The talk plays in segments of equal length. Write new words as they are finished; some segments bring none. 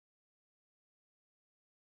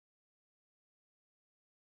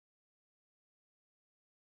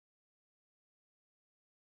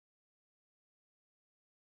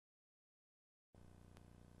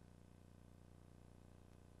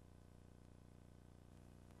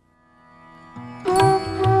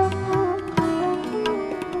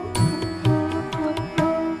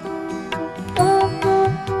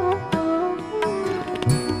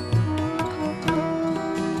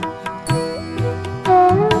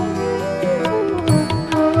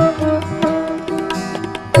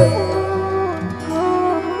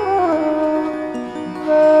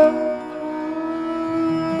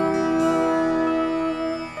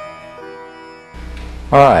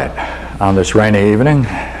All right, on this rainy evening,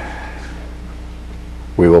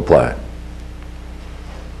 we will play.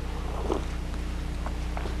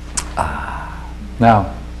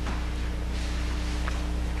 Now,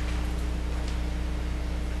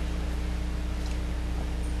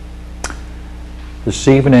 this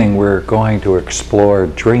evening we're going to explore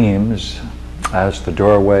dreams as the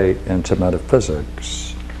doorway into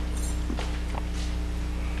metaphysics.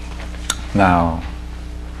 Now,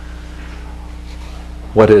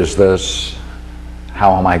 what is this?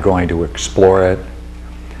 How am I going to explore it?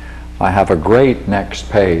 I have a great next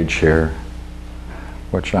page here,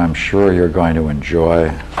 which I'm sure you're going to enjoy.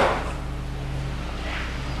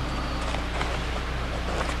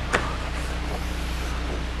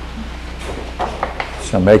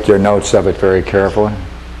 So make your notes of it very carefully.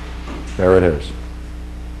 There it is.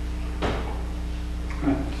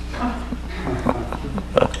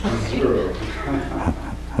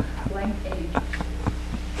 Blank page.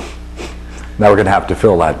 Now we're going to have to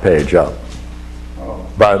fill that page up.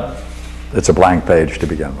 But it's a blank page to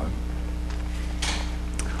begin with.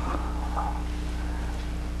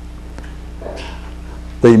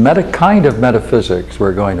 The kind of metaphysics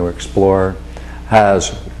we're going to explore has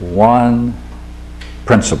one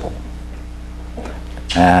principle.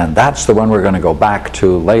 And that's the one we're going to go back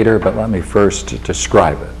to later, but let me first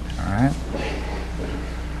describe it. All right?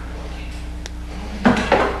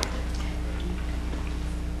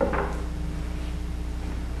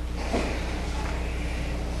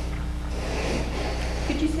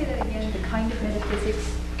 Could you say that again? The kind of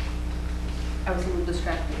metaphysics? I was a little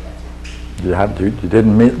distracted. You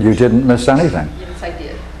didn't miss anything. Yes, I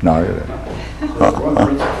did. No, you didn't.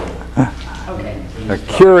 Okay. A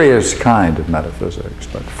curious kind of metaphysics,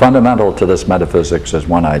 but fundamental to this metaphysics is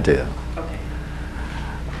one idea. Okay.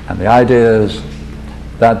 And the idea is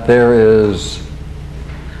that there is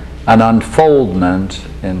an unfoldment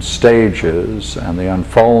in stages, and the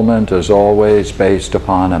unfoldment is always based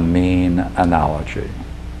upon a mean analogy.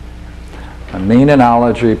 A mean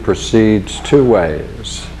analogy proceeds two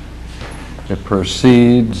ways. It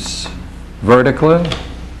proceeds vertically,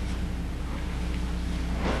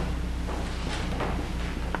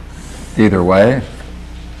 either way,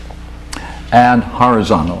 and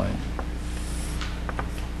horizontally.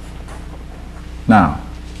 Now,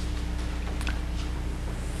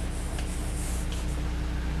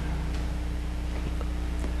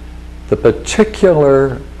 the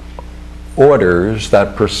particular orders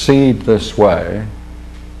that proceed this way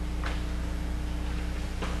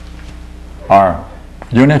are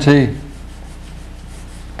unity,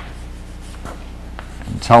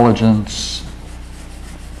 intelligence,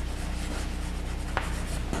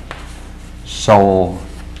 soul,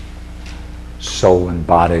 soul and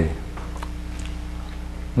body.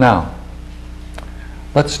 Now,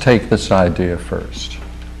 let's take this idea first.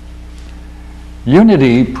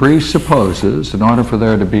 Unity presupposes, in order for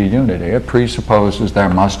there to be unity, it presupposes there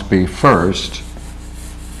must be first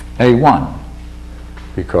a one.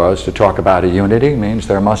 Because to talk about a unity means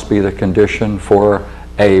there must be the condition for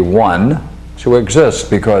a one to exist.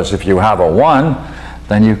 Because if you have a one,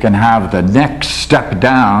 then you can have the next step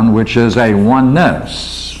down, which is a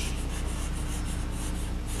oneness.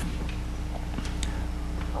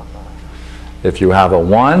 If you have a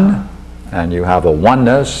one and you have a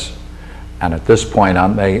oneness, and at this point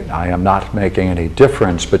I am not making any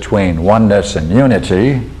difference between oneness and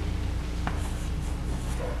unity,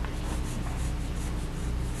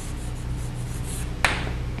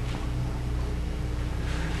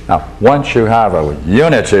 now, once you have a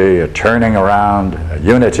unity, a turning around, a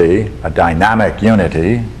unity, a dynamic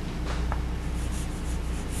unity,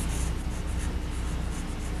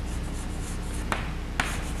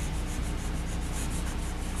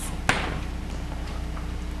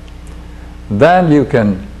 then you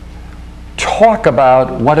can talk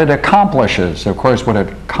about what it accomplishes. Of course, what it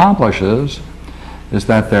accomplishes is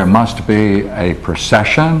that there must be a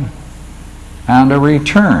procession and a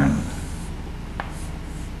return.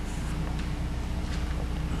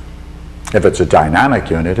 If it's a dynamic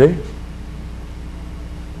unity,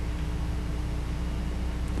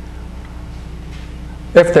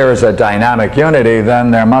 if there is a dynamic unity,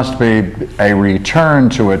 then there must be a return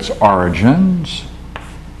to its origins,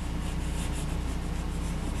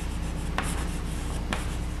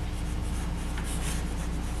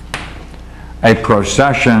 a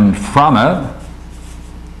procession from it,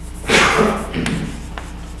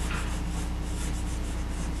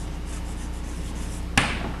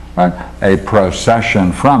 right? A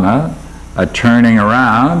procession from it, a turning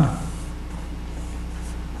around.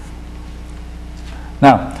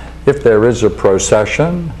 Now, if there is a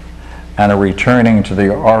procession and a returning to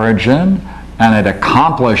the origin and it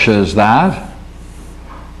accomplishes that,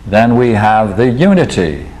 then we have the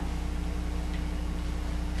unity.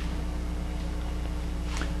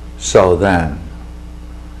 So then,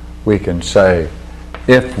 we can say,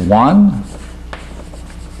 if one,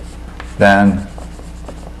 then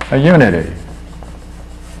a unity.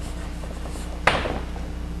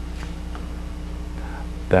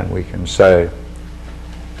 Then we can say,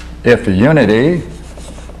 if a unity,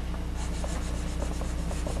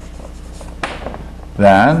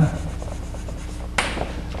 then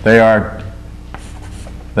they are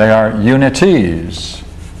unities.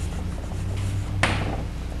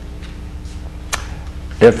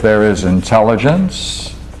 If there is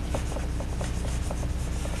intelligence,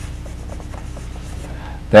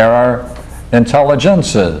 there are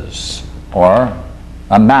intelligences, or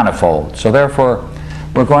a manifold. So therefore,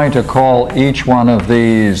 we're going to call each one of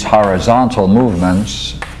these horizontal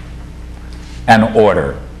movements an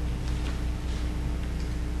order.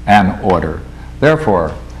 An order.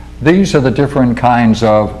 Therefore, these are the different kinds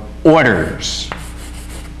of orders.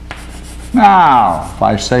 Now, if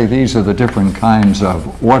I say these are the different kinds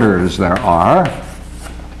of orders there are,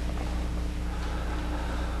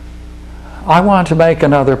 I want to make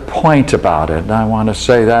another point about it. And I want to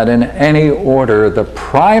say that in any order, the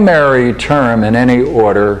primary term in any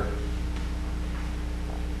order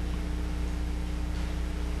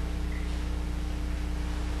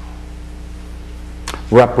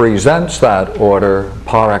represents that order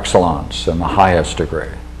par excellence in the highest degree.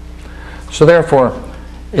 So therefore,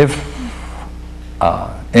 if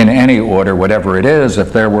in any order, whatever it is,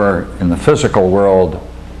 if there were in the physical world,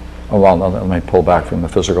 well, let me pull back from the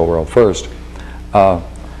physical world first.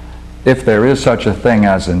 If there is such a thing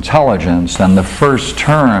as intelligence, then the first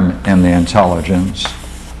term in the intelligence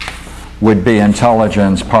would be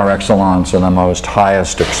intelligence par excellence in the most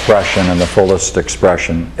highest expression and the fullest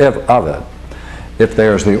expression of it. If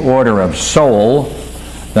there's the order of soul,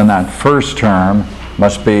 then that first term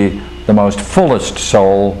must be the most fullest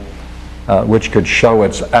soul, which could show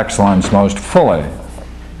its excellence most fully.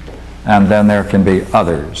 And then there can be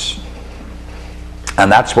others.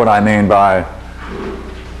 And that's what I mean by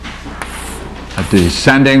a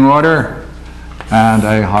descending order and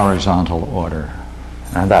a horizontal order.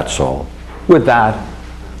 And that's all. With that,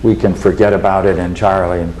 we can forget about it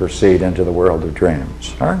entirely and proceed into the world of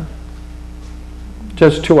dreams. All right?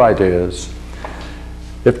 Just two ideas.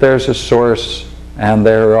 If there's a source and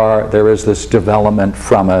there is this development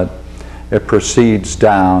from it, it proceeds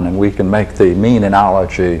down, and we can make the mean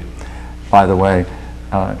analogy, by the way,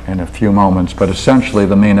 in a few moments, but essentially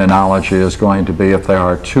the mean analogy is going to be if there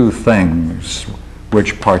are two things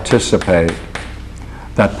which participate,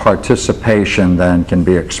 that participation then can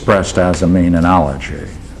be expressed as a mean analogy.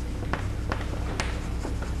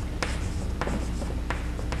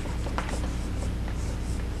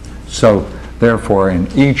 So therefore, in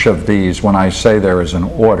each of these, when I say there is an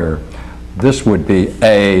order, this would be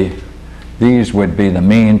A, these would be the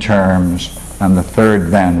mean terms, and the third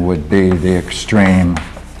then would be the extreme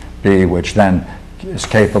B, which then is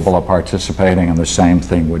capable of participating, and the same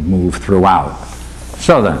thing would move throughout.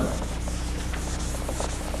 So then,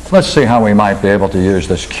 let's see how we might be able to use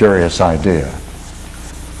this curious idea.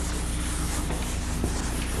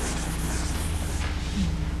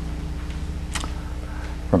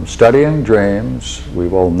 From studying dreams, we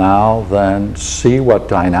will now then see what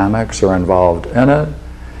dynamics are involved in it,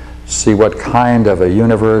 see what kind of a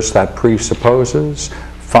universe that presupposes,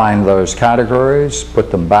 find those categories,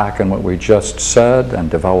 put them back in what we just said, and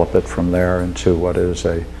develop it from there into what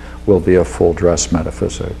will be a full dress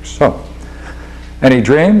metaphysics. So, any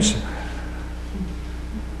dreams?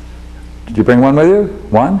 Did you bring one with you?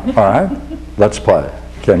 One? All right. Let's play.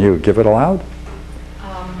 Can you give it aloud?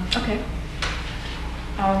 Okay.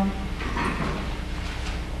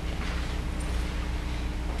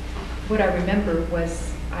 What I remember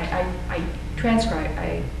was, I transcribed,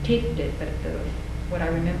 I taped it, but what I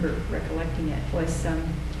remember recollecting it was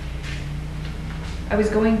I was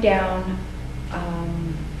going down a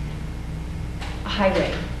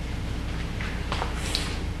highway,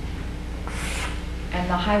 and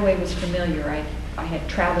the highway was familiar. I had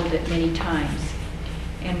traveled it many times,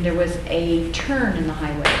 and there was a turn in the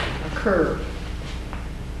highway, a curve,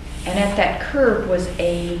 and at that curve was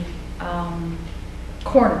a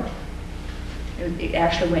corner. It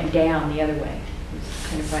actually went down the other way. It was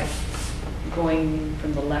kind of like going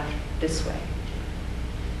from the left this way.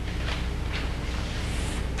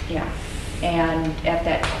 Yeah. And at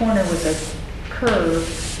that corner was a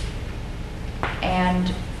curve,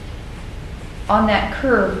 and on that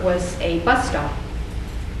curve was a bus stop.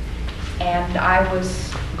 And I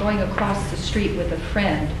was going across the street with a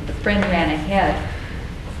friend. The friend ran ahead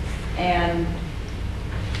and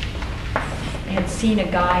had seen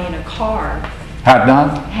a guy in a car. Had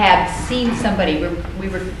not? Had seen somebody. We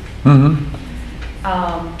were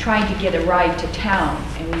trying to get a ride to town,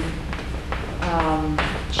 and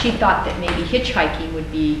she thought that maybe hitchhiking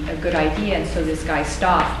would be a good idea, and so this guy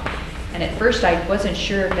stopped. And at first I wasn't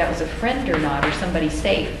sure if that was a friend or not, or somebody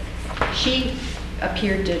safe. She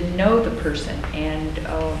appeared to know the person, and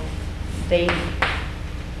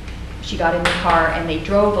she got in the car and they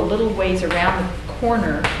drove a little ways around the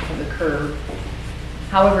corner of the curve.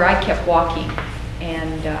 However, I kept walking,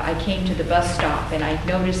 and I came to the bus stop, and I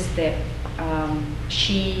noticed that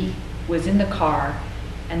she was in the car,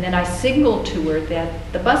 and then I signaled to her that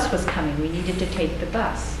the bus was coming. We needed to take the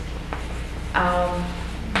bus.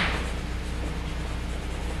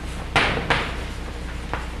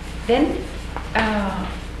 Then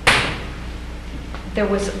there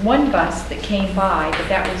was one bus that came by, but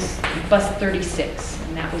that was bus 36,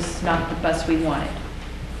 and that was not the bus we wanted.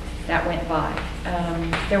 That went by.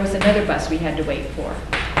 There was another bus we had to wait for.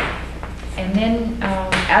 And then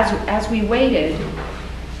as we waited,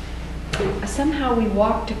 somehow we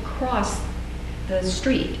walked across the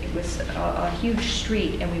street. It was a huge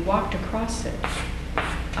street, and we walked across it.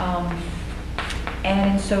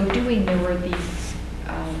 And in so doing, there were these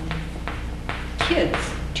kids,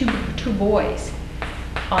 two boys,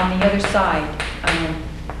 on the other side.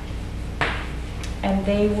 And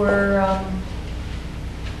they were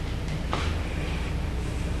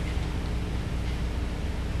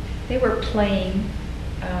playing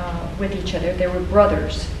with each other. They were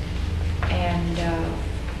brothers, and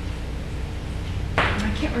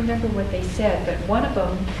I can't remember what they said, but one of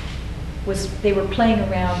them they were playing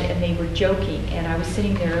around and they were joking, and I was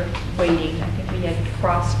sitting there waiting. I think we had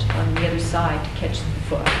crossed on the other side to catch the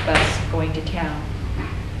bus going to town.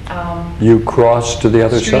 You crossed to the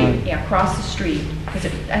other side? Yeah, across the street, because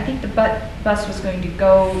I think the bus was going to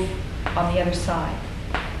go on the other side.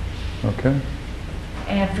 Okay.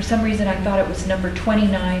 And for some reason I thought it was number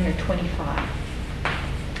 29 or 25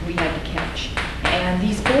 we had to catch. And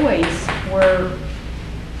these boys were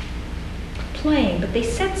playing, but they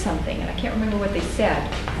said something, and I can't remember what they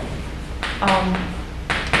said.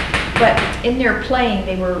 But in their playing,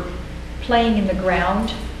 they were playing in the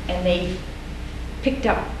ground, and they picked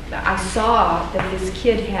up, I saw that this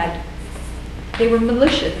kid they were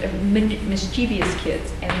malicious, mischievous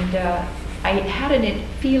kids, and I had a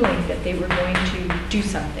feeling that they were going to do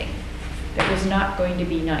something that was not going to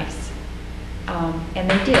be nice. And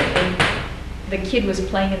they did. The kid was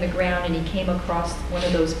playing in the ground, and he came across one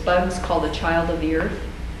of those bugs called a child of the earth.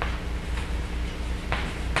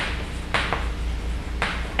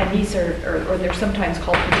 And these or they're sometimes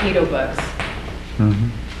called potato bugs. Mm-hmm.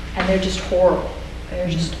 And they're just horrible. They're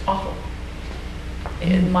just awful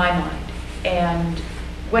in my mind. And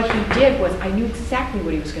what he did was, I knew exactly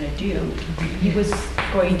what he was going to do. He was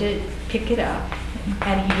going to pick it up,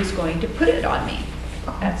 and he was going to put it on me.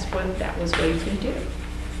 That was what he was going to do.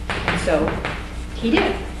 And so he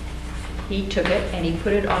did. He took it and he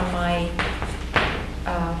put it on my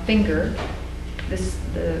finger, the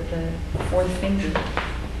fourth finger,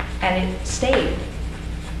 and it stayed.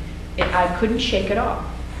 I couldn't shake it off.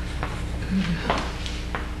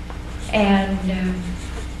 And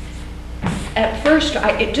at first,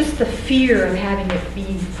 just the fear of having it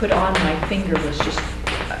being put on my finger was just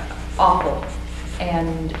awful.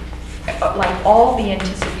 And like all the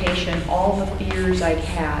anticipation, all the fears I'd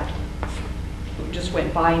had just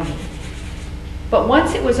went by me. But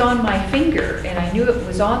once it was on my finger and I knew it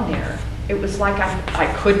was on there, it was like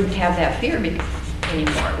I couldn't have that fear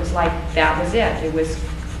anymore. It was like that was it.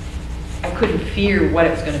 I couldn't fear what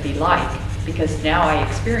it was going to be like, because now I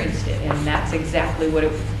experienced it, and that's exactly what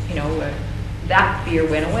it, that fear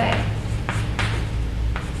went away.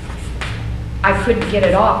 I couldn't get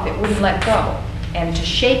it off. It wouldn't let go. And to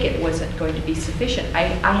shake it wasn't going to be sufficient.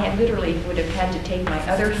 I literally would have had to take my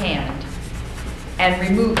other hand and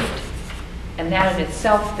remove it. And that in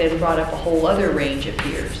itself then brought up a whole other range of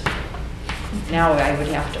fears. Now I would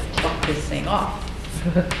have to pluck this thing off.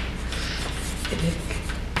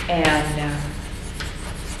 And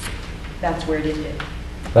that's where it ended.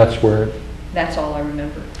 That's all I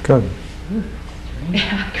remember. Good.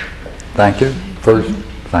 Thank you. First,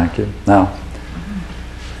 thank you. Now,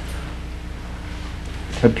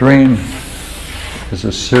 a dream is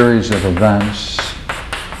a series of events,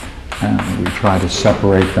 and we try to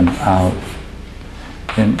separate them out.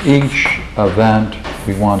 In each event,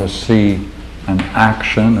 we want to see an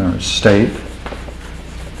action or a state.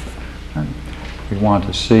 We want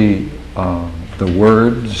to see the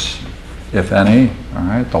words, if any, all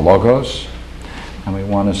right, the logos, and we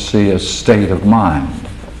want to see a state of mind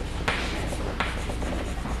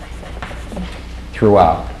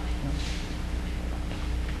throughout.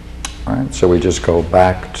 All right, so we just go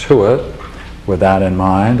back to it with that in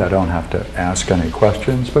mind. I don't have to ask any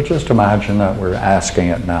questions, but just imagine that we're asking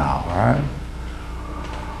it now, all right?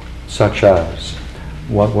 Such as,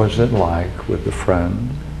 what was it like with the friend?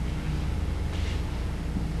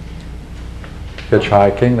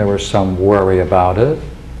 Hitchhiking, there was some worry about it,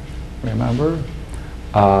 remember?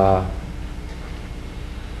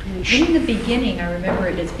 In the beginning, I remember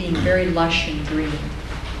it as being very lush and green.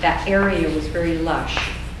 That area was very lush.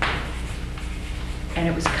 And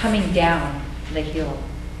it was coming down the hill.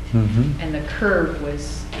 Mm-hmm. And the curve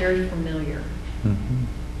was very familiar. Mm-hmm.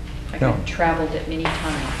 Like Yeah. I'd traveled it many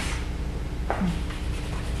times.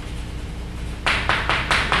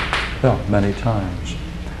 Yeah, many times.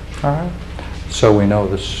 All right. So we know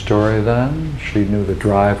the story then. She knew the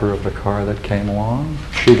driver of the car that came along.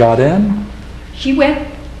 She got in? She went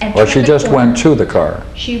and Or turned she the just corner. went to the car?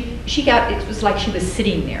 She got, it was like she was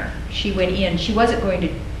sitting there. She went in. She wasn't going to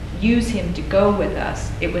use him to go with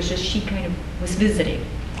us. It was just she kind of was visiting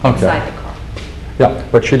inside the car. Yeah,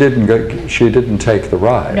 but she didn't go, she didn't take the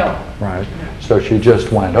ride. No. Right? No. So she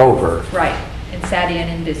just went over. Right, and sat in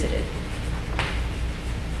and visited.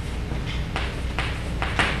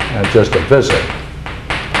 Just a visit.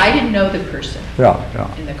 I didn't know the person Yeah.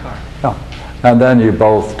 in the car. Yeah. And then you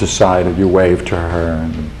both decided, you waved to her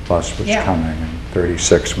and the bus was Yeah. coming and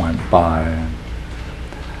 36 went by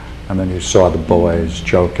and then you saw the boys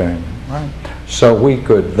joking, right? So we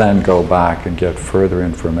could then go back and get further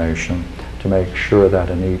information to make sure that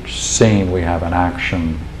in each scene we have an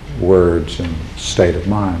action, words, and state of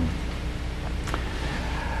mind.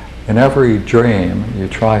 In every dream, you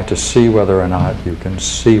try to see whether or not you can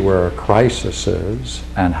see where a crisis is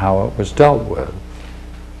and how it was dealt with.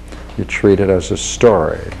 You treat it as a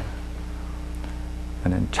story,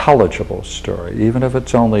 an intelligible story, even if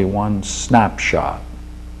it's only one snapshot.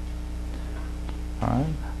 All right?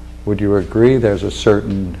 Would you agree there's a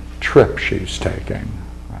certain trip she's taking,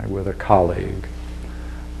 right, with a colleague?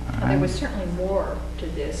 All right? There was certainly more to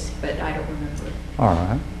this, but I don't remember. All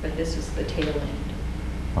right. But this was the tail end.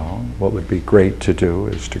 Well, what would be great to do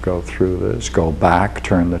is to go through this, go back,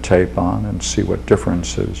 turn the tape on, and see what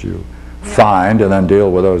differences you find, and then deal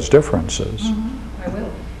with those differences. I will.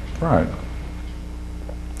 Right.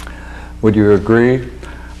 Would you agree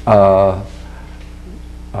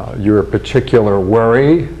your particular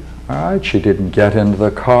worry, all right, she didn't get into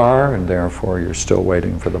the car, and therefore you're still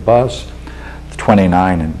waiting for the bus.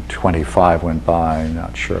 29 and 25 went by,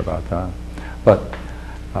 not sure about that. But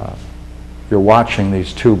you're watching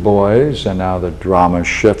these two boys, and now the drama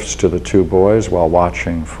shifts to the two boys while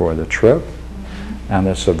watching for the trip, and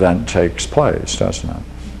this event takes place, doesn't it?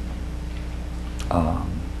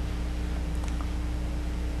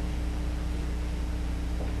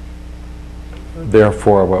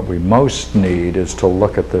 Therefore, what we most need is to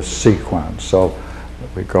look at this sequence. So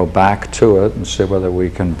we go back to it and see whether we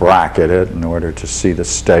can bracket it in order to see the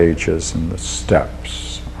stages and the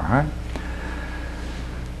steps, all right?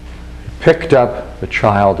 Picked up the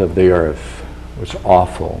child of the earth. It was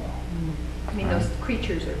awful. I mean, those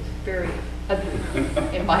creatures are very ugly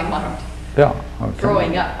in my mind. Yeah, okay.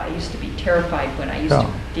 Growing up, I used to be terrified when I used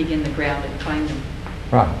to dig in the ground and find them.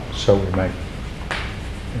 Right, so we make,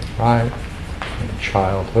 right, in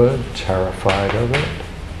childhood, terrified of it.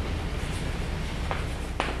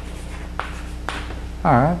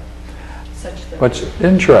 All right. What's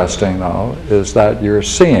interesting, though, is that you're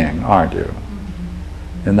seeing, aren't you?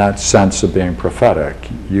 In that sense of being prophetic.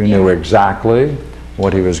 You knew exactly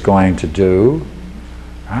what he was going to do.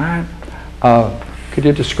 All right. Could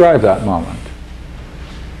you describe that moment?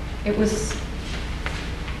 It was,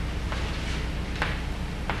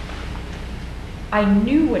 I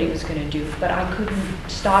knew what he was going to do, but I couldn't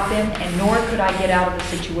stop him, and nor could I get out of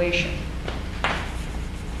the situation.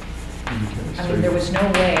 Okay, I mean, there was no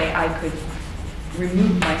way I could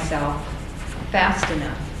remove myself fast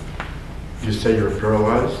enough. You say you were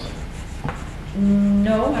paralyzed?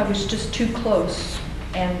 No, I was just too close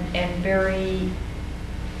and very,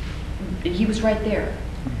 he was right there.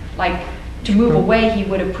 Like, to move away, he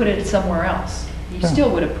would have put it somewhere else. He still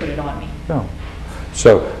would have put it on me. Yeah.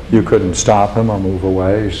 So you couldn't stop him or move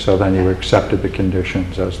away, so then you accepted the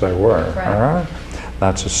conditions as they were. Right. All right?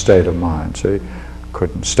 That's a state of mind. See,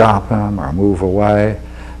 couldn't stop him or move away,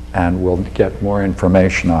 and we'll get more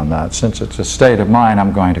information on that. Since it's a state of mind,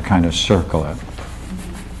 I'm going to kind of circle it.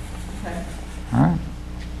 Okay. All right?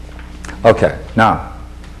 Okay, now,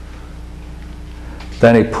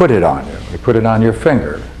 then he put it on you. He put it on your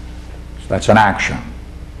finger. That's an action.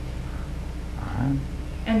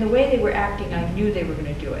 And the way they were acting, I knew they were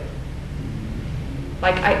going to do it.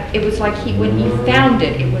 Like it was like when he found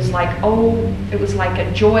it, it was like, oh, it was like a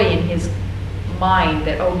joy in his mind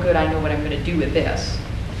that, oh, good, I know what I'm going to do with this.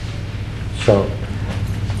 So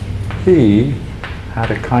he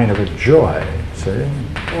had a kind of a joy, see?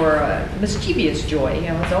 Or a mischievous joy, you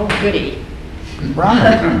know, it's oh, goody.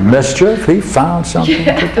 Right. Mischief, he found something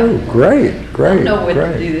to do. Great, great, I know what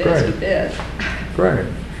great, to do this great, with this. great.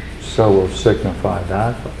 So we'll signify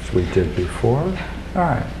that as we did before. All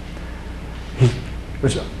right. It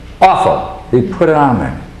was awful. He put it on me.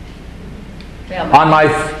 Well,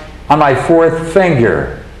 On my fourth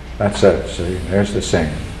finger. That's it. See, there's the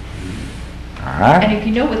singing. All right. and if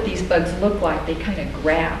you know what these bugs look like, they kind of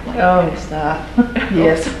grab like Oh, that. stop.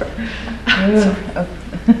 Yes.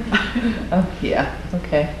 Oh, yeah,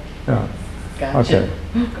 okay. Yeah. Gotcha. Okay.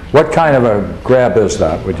 What kind of a grab is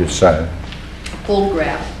that, would you say? Full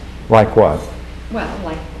grab. Like what? Well,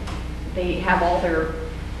 like they have all their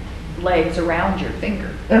legs around your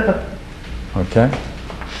finger. Okay.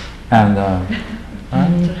 And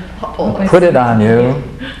Uh-oh. put it on you.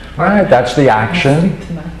 All right, that's the action.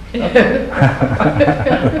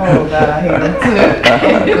 Oh, God, I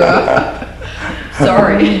hate it too.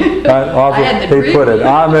 Sorry. I had the He put it dream.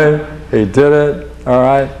 on me, he did it, all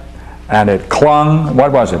right, and it clung.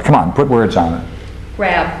 What was it? Come on, put words on it.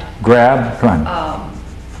 Grabbed. Grab, come on.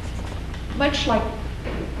 Much like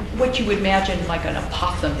what you would imagine like an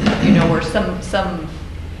opossum, you know, or some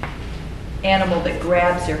animal that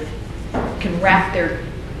grabs their, can wrap their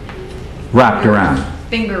Wrapped around.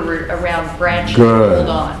 finger around branches Good. and hold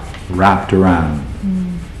on. Wrapped around.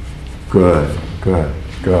 Good, good,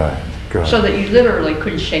 good, good. So that you literally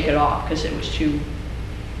couldn't shake it off because it was too,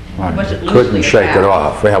 Right, wasn't couldn't loosely shake it attached.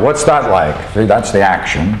 off. Yeah, what's that like? See, that's the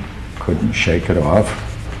action. Couldn't shake it off.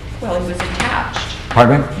 well, he was attached.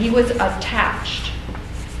 Pardon me? He was attached.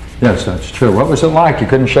 Yes, that's true. What was it like? You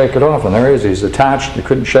couldn't shake it off, and there he is. He's attached. You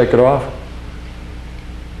couldn't shake it off.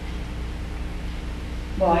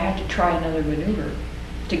 Well, I had to try another maneuver.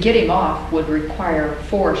 To get him off would require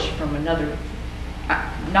force from another.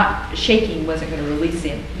 Not shaking wasn't going to release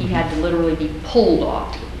him. He had to literally be pulled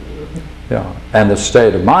off. Yeah, and the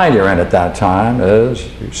state of mind you're in at that time is,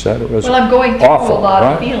 you said it was Well, I'm going through awful, a lot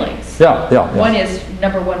of right? feelings. Yeah, yeah, yeah. One is,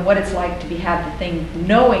 number one, what it's like to have the thing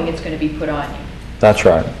knowing it's going to be put on you. That's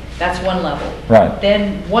right. That's one level. Right.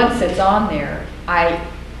 Then once it's on there, I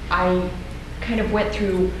kind of went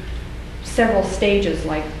through several stages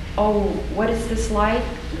like, oh, what is this like?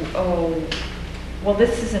 Oh, well,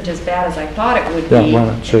 this isn't as bad as I thought it would Yeah, be.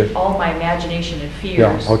 well, see. All my imagination and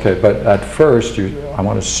Yeah, fears. okay, but at first, I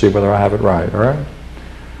want to see whether I have it right, all right?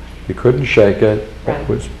 You couldn't shake it. Right. It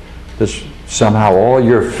was this, somehow all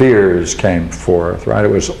your fears came forth, right?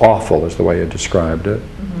 It was awful is the way you described it.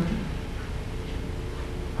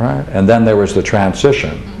 Right? And then there was the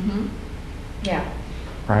transition, Yeah.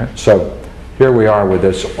 right? So here we are with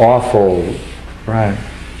this awful, right?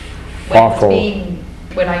 When, Awful.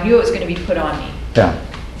 when I knew it was going to be put on me, Yeah.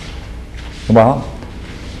 Well,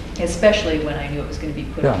 especially when I knew it was going to be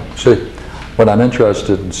put on me. yeah. See, what I'm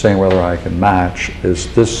interested in seeing whether I can match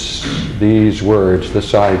is these words,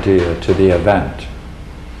 this idea to the event.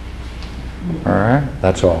 All right?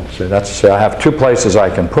 That's all. See, I have two places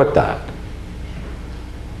I can put that.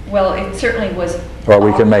 Well, it certainly was. Or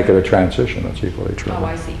we can awful. make it a transition. That's equally true. Oh,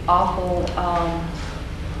 I see. Awful.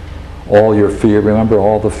 All your fear, remember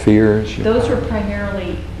all the fears? you Those had? were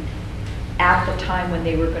primarily at the time when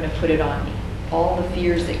they were going to put it on me. All the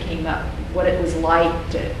fears that came up, what it was like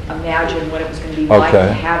to imagine what it was going to be like Okay.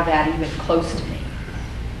 to have that even close to me.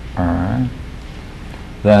 All right.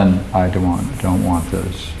 Then I don't want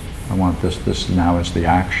this. I want this now is the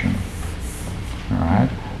action. All right.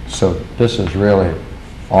 So this is really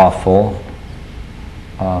awful.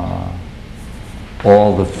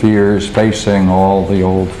 All the fears, facing all the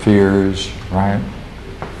old fears, right?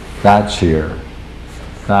 That's here.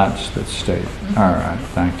 That's the state. All right,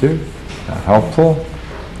 thank you. Is that helpful?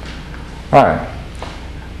 All right.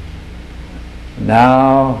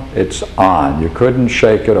 Now it's on. You couldn't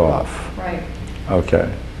shake it off. Right.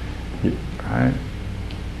 Okay. Right?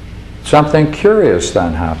 Something curious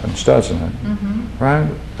then happens, doesn't it? Right?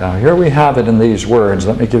 Now here we have it in these words.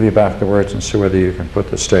 Let me give you back the words and see whether you can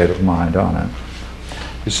put the state of mind on it.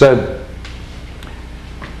 He said,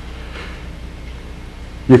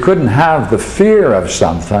 you couldn't have the fear of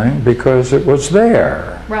something because it was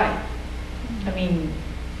there. Right. I mean,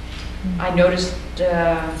 I noticed.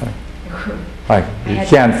 Like, you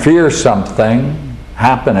can't fear something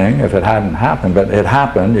happening if it hadn't happened, but it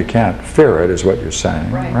happened, you can't fear it, is what you're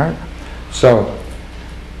saying, Right. right? So,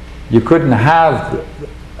 you couldn't have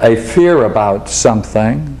a fear about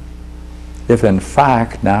something if in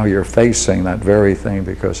fact now you're facing that very thing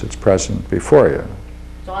because it's present before you.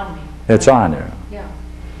 It's on me. It's on you. Yeah.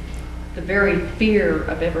 The very fear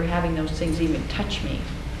of ever having those things even touch me.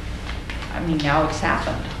 I mean, now it's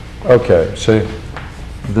happened. Okay, so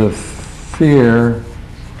the fear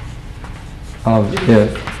of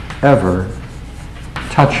it ever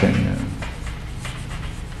touching you.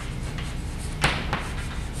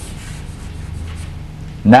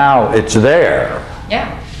 Now it's there,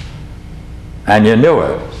 Yeah. and you knew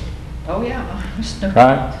it, Oh, yeah.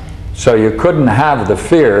 right? So you couldn't have the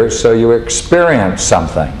fear, so you experienced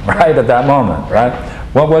something, right, at that moment, right?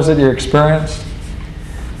 What was it you experienced?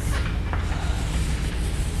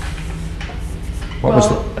 What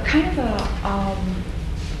was Well, a kind of a,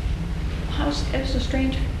 it was a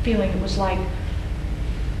strange feeling. It was like,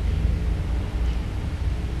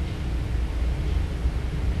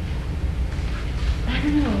 I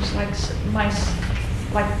don't know, it was like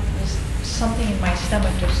something in my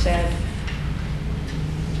stomach just said,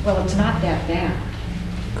 well, it's not that bad.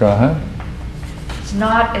 Go ahead. It's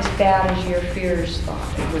not as bad as your fears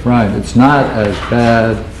thought it would be. Right, it's not as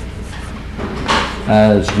bad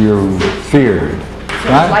as you feared, So it was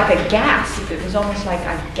right? like a gasp. It was almost like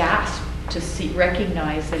I gasped to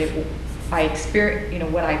recognize that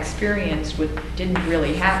what I experienced didn't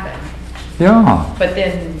really happen. Yeah, But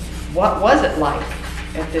then, what was it like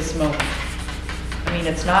at this moment? I mean,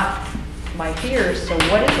 it's not my fears, so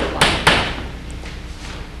what is it like?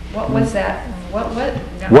 What was that?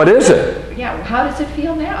 what is it? Yeah, how does it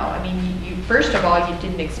feel now? I mean, you first of all, you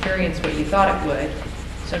didn't experience what you thought it would,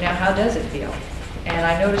 so now how does it feel? And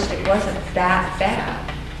I noticed it wasn't that bad.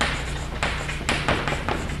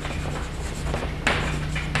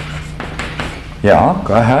 Yeah,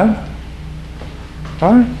 go ahead.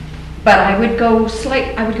 All right. But I would go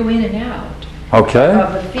in and out Okay.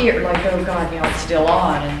 of the fear, like, oh God, it's still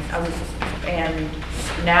on, and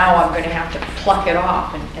now I'm going to have to pluck it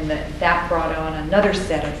off, and that brought on another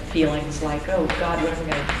set of feelings, like, oh God,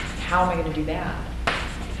 how am I going to do that?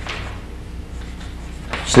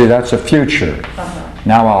 See, that's a future. Uh-huh.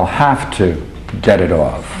 Now I'll have to get it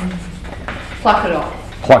off. Pluck it off.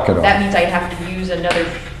 Pluck it off. That means I have to use another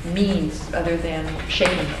means other than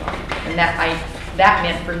shaking it off, and that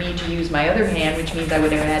meant for me to use my other hand, which means I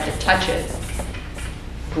would have had to touch it,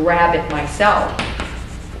 grab it myself,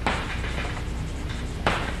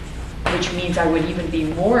 which means I would even be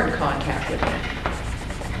more in contact with it.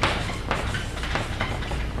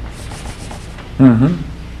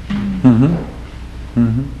 Mm-hmm. Mm-hmm.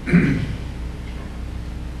 Mm-hmm.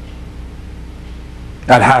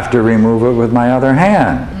 I'd have to remove it with my other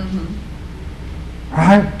hand. Mm-hmm.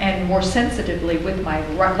 Right? And more sensitively with my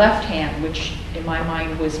left hand, which in my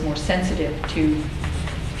mind was more sensitive to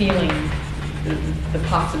feeling the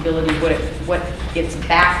possibility what its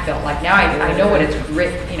back felt like. Now I know what its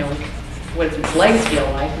grip, what its legs feel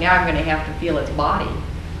like. Now I'm going to have to feel its body.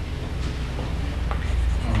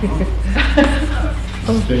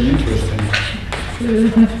 It's very interesting.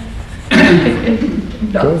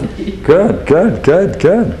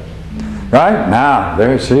 Good. Right, now,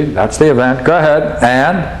 that's the event. Go ahead,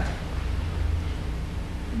 and?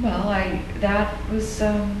 Well, that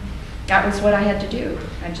was what I had to do.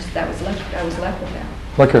 I was left with that.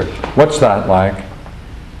 Look here, what's that like?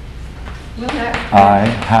 Well, I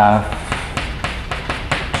have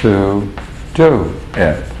to do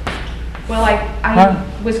it. Well, I Huh?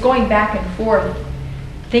 was going back and forth,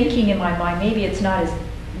 thinking in my mind, maybe it's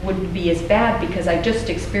wouldn't be as bad because I just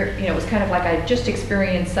experienced, it was kind of like I just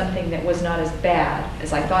experienced something that was not as bad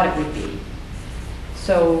as I thought it would be.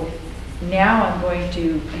 So now I'm going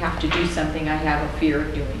to have to do something I have a fear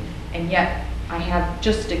of doing. And yet I have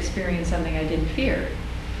just experienced something I didn't fear.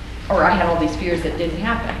 Or I had all these fears that didn't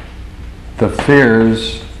happen. The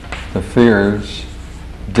fears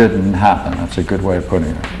didn't happen. That's a good way of putting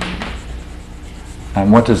it.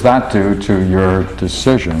 And what does that do to your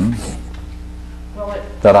decision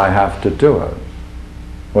that I have to do it?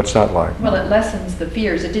 What's that like? Well, it lessens the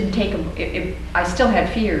fears. It didn't take them. I still had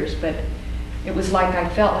fears, but it was like I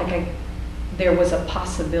felt like there was a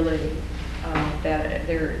possibility that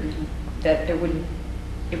it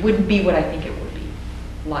wouldn't be what I think it would be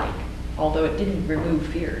like. Although it didn't remove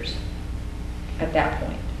fears at that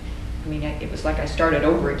point. I mean, it was like I started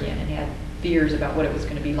over again and had fears about what it was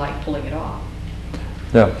going to be like pulling it off.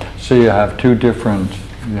 Yeah. So you have two different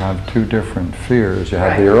fears. You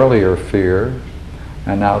have Right. the earlier fear,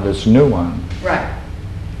 and now this new one. Right.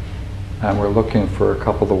 And we're looking for a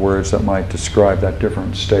couple of the words that might describe that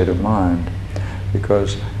different state of mind,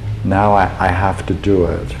 because now I have to do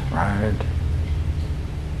it, right?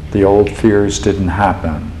 The old fears didn't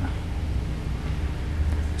happen.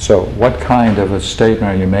 So what kind of a statement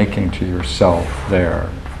are you making to yourself there?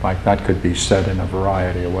 Like that could be said in a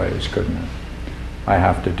variety of ways, couldn't it? I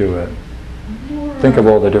have to do it. Think of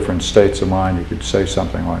all the different states of mind. You could say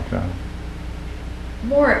something like that.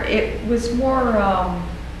 It was more,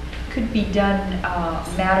 could be done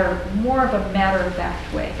more of a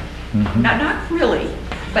matter-of-fact way. Mm-hmm. Not really,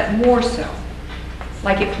 but more so.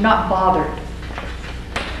 Like if not bothered.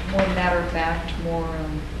 More matter-of-fact, more,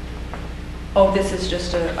 oh, this is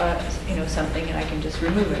just something and I can just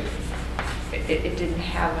remove it. It didn't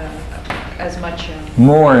have as much.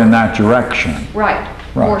 More in that direction. Right.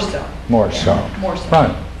 More so. More Yeah. so. More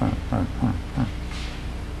so.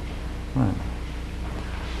 Right.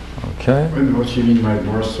 Okay. And what you mean by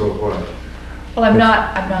more so what? Well, I'm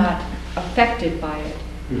not affected by it.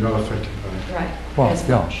 You're not affected by it. Right. Well, as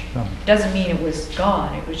yeah, much. yeah. Doesn't mean it was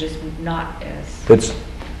gone. It was just not as.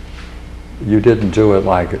 You didn't do it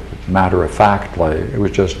like matter-of-factly. It was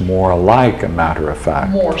just more like a matter-of-fact.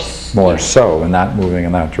 More so in that, moving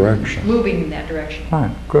in that direction. Moving in that direction.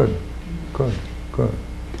 Right, good.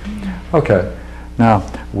 Okay, now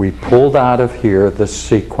we pulled out of here the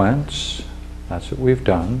sequence. That's what we've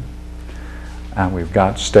done. And we've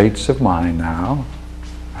got states of mind now.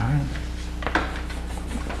 All right.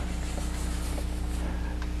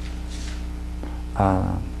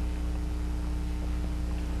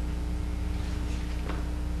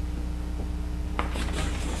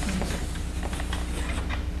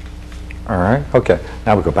 All right, okay,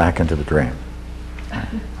 now we go back into the dream. All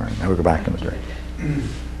right, now we go back into the dream.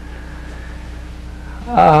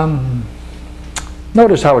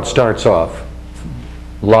 Notice how it starts off.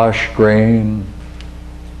 Lush, green.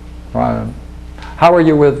 How are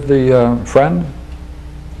you with the friend?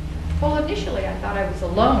 Well, initially I thought I was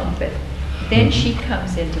alone, but then she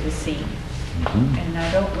comes into the scene. And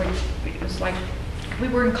it was like we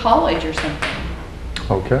were in college or something.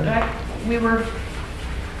 Okay. We were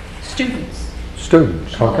students.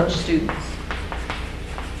 Okay. College students.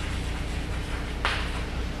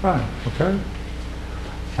 Right, okay.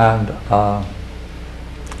 And I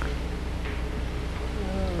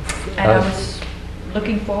was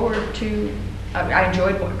looking forward to, I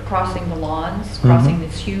enjoyed crossing the lawns, crossing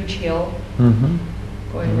this huge hill,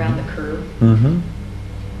 going around the curve.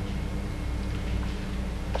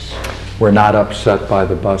 We're not upset by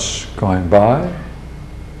the bus going by?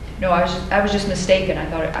 No, I was just mistaken. I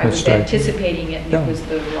thought I was Mistaken. anticipating it and Yeah. it was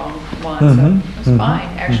the wrong one, so it was fine.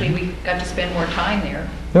 Actually, we got to spend more time there.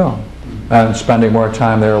 Yeah. And spending more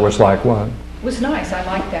time there was like what? It was nice. I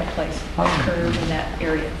liked that place, the curve in that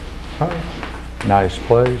area. Right. Nice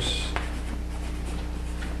place.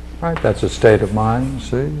 Right, that's a state of mind,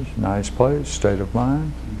 see? Nice place, state of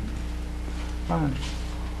mind. Right.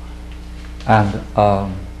 And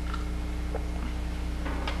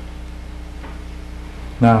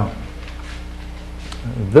now,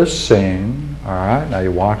 this scene, all right, now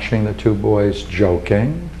you're watching the two boys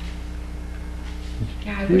joking.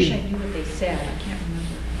 Yeah, I wish I knew what they said. I can't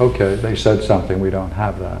remember. Okay, they said something, we don't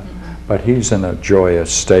have that. But he's in a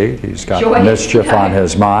joyous state. He's got Joy. mischief on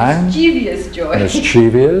his mind. Mischievous joy.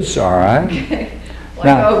 Mischievous, all right. Like,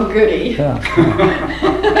 Now- oh, goody. Yeah.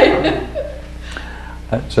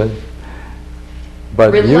 That's it.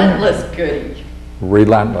 But Relentless goody.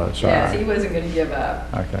 Relentless, all Yes, he right. wasn't going to give up.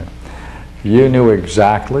 Okay. You knew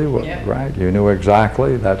exactly what, Yeah. right? You knew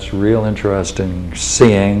exactly. That's real interesting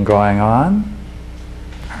seeing going on.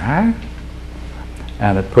 All right?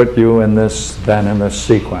 And it put you in this, then in this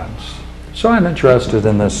sequence. So I'm interested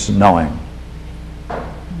in this knowing. All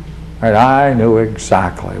right, I knew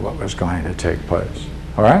exactly what was going to take place.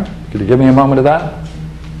 All right? Could you give me a moment of that?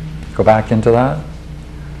 Go back into that.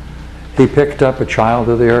 He picked up a child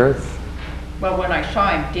of the earth. Well, when I saw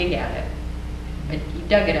him dig at it, he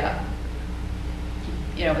dug it up.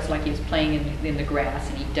 You know, it was like he was playing in the grass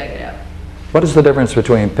and he dug it up. What is the difference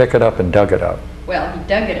between pick it up and dug it up? Well, he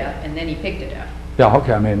dug it up and then he picked it up. Yeah,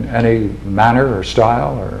 okay, I mean, any manner or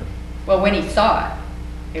style or? Well, when he saw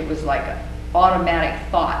it, it was like an automatic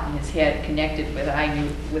thought in his head connected with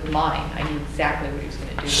with mine. I knew exactly what he was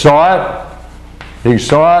going to do. Saw it, he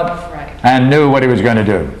saw it, Right. and knew what he was going to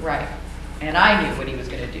do. Right. And I knew what he was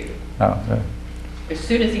going to do. Oh, yeah. As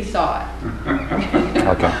soon as he saw it.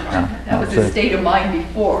 Okay. Yeah. That was See. his state of mind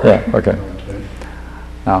before. Yeah, okay.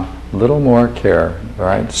 Now, a little more care, all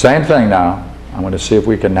right? Same thing now. I'm going to see if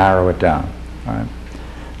we can narrow it down, all right?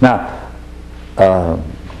 Now,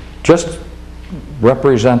 just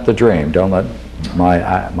represent the dream. Don't let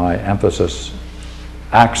my emphasis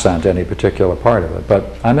accent any particular part of it. But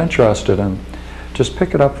I'm interested in just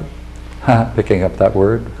pick it up, picking up that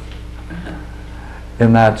word,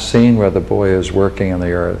 in that scene where the boy is working in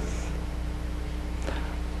the earth.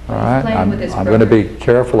 All He's right, playing with his I'm going to brother. be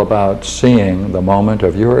careful about seeing the moment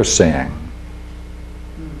of your seeing.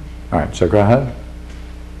 All right, so go ahead.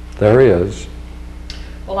 There he is.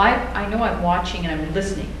 Well, I know I'm watching and I'm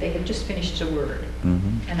listening. They have just finished a word.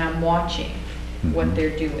 And I'm watching what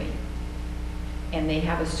they're doing. And they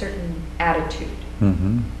have a certain attitude.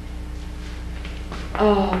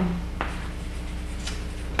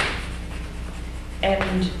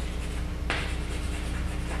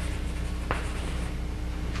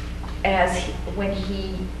 And when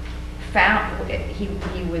he found, he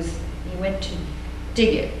went to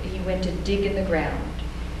dig it. He went to dig in the ground.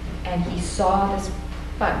 And he saw this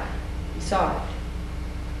bug. He saw it.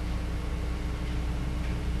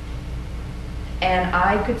 And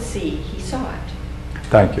I could see he saw it.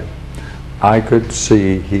 Thank you. I could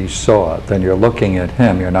see he saw it. Then you're looking at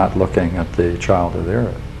him, you're not looking at the child of the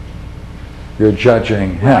earth. You're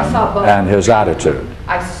judging him Well, I saw both. and his attitude.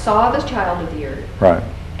 I saw the child of the earth. Right.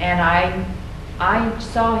 And I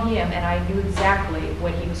saw him and I knew exactly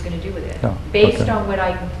what he was going to do with it. Yeah, Based okay. on what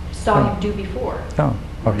I saw Yeah. him do before. Yeah,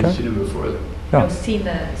 You've okay. seen him before then. You know, Yeah. seen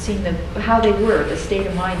the how they were, the state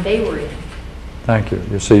of mind they were in. Thank you.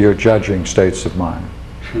 You see, you're judging states of mind.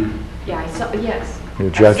 Yeah, I saw, yes. You're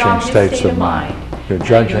I judging saw his states state of mind. You're And I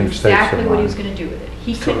judging knew states of exactly what he was mind. going to do with it.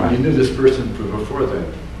 He So couldn't. you knew this person before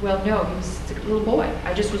then? Well, no, he was a little boy.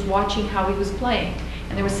 I just was watching how he was playing.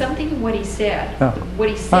 And there was something in what he said. Yeah. What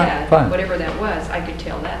he said, Fine. whatever that was, I could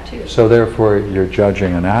tell that too. So therefore, you're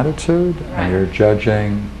judging an attitude, Right. and you're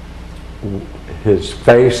judging his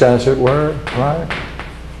face, as it were, right?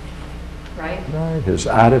 Right? Right, his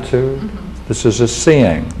attitude. Mm-hmm. This is a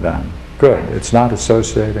seeing, then. Good. It's not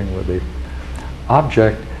associating with the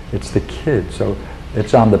object, it's the kid. So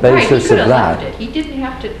it's on the Right, he basis could of have that. left it. He didn't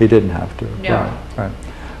have to. He didn't have to. No. Right, right.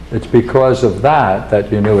 It's because of that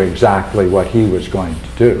that you knew exactly what he was going to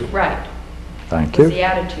do. Right. Thank Was you. the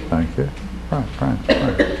attitude. Thank you. Right,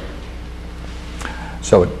 right.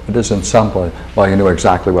 So it isn't something, well, you knew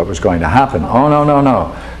exactly what was going to happen. Oh, no, no,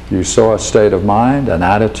 no. You saw a state of mind, an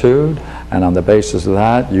attitude, and on the basis of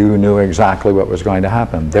that, you knew exactly what was going to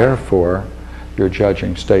happen. Therefore, you're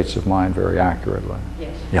judging states of mind very accurately.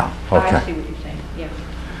 Yes. Yeah, I okay. see what you're saying. Yeah.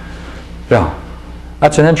 Yeah.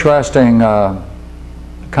 That's an interesting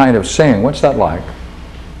kind of seeing. What's that like?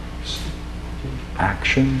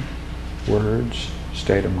 Action, words,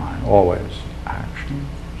 state of mind. Always. Action,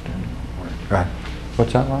 state of mind, words. Right.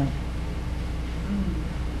 What's that like?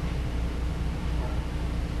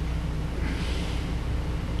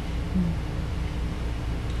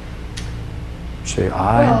 See,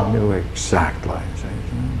 I Well- knew exactly.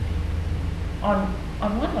 On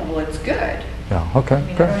one level, it's good. Yeah, okay, I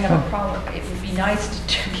mean, I good. don't have yeah. a problem. It would be nice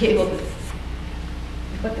to be able to,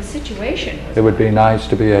 but the situation was. It would be nice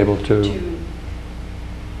to be able to, To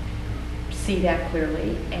see that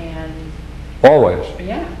clearly and, always.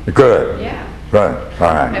 yeah, Good. yeah. Right, all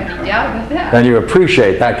I right. have no doubt about that. And you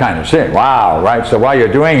appreciate that kind of seeing. Wow, right? So while you're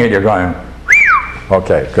doing it, you're going,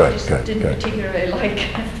 okay, I good, just good, didn't good. particularly like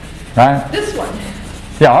Right? this one.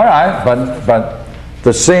 Yeah, all right, but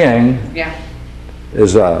the seeing Yeah.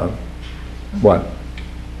 is what?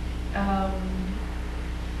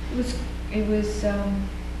 It was,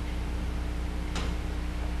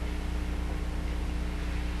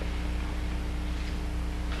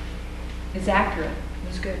 it's accurate. It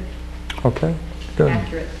was good. Okay, good,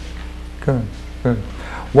 Accurate. good, good.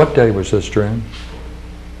 What day was this dream?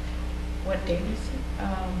 What day was it?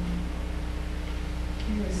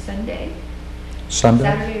 It was Sunday. Sunday?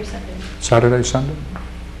 Saturday or Sunday? Saturday, Sunday?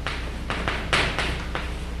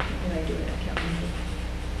 When did I do it? I can't remember.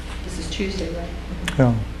 This is Tuesday, right?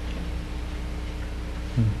 Yeah.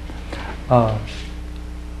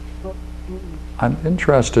 I'm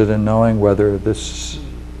interested in knowing whether this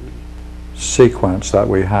sequence that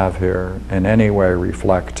we have here in any way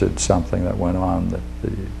reflected something that went on the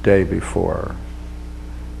day before.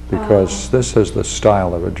 Because this is the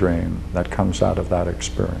style of a dream that comes out of that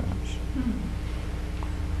experience.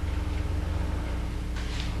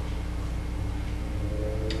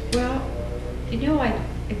 Well, you know,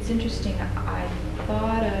 it's interesting. I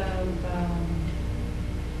thought of,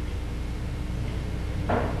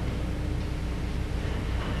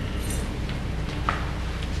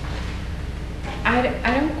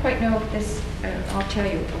 I don't quite know if this, I'll tell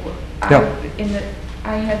you. Yeah.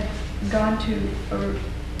 I had gone to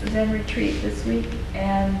a Zen retreat this week,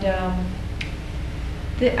 and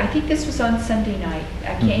I think this was on Sunday night.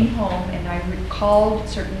 I came home and I recalled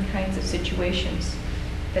certain kinds of situations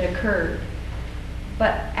that occurred.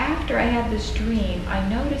 But after I had this dream, I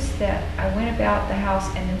noticed that I went about the house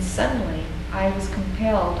and then suddenly I was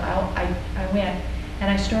compelled, I went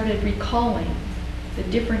and I started recalling the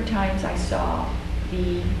different times I saw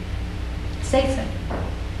the Satan.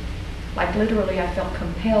 Like literally I felt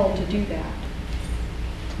compelled to do that.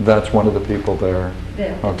 That's one of the people there.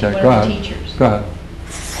 Okay, one go of the ahead. teachers. Go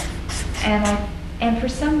ahead. And for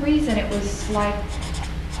some reason it was like,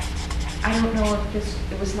 I don't know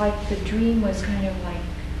if it was like the dream was kind of like,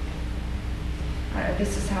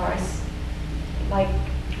 this is how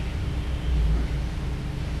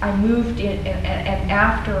I moved in, and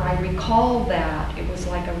after I recalled that, it was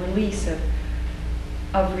like a release of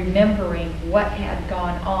remembering what had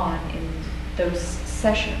gone on in those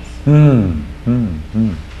sessions.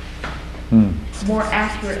 More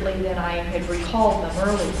accurately than I had recalled them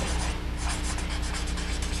earlier.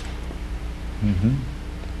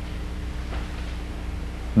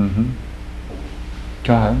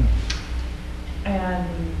 Go ahead.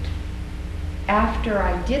 And after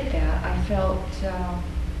I did that, I felt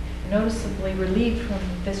noticeably relieved from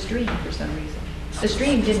this dream for some reason. This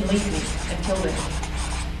dream didn't leave me until then.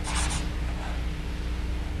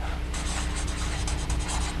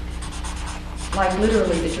 Like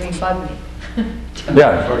literally the dream bugged me.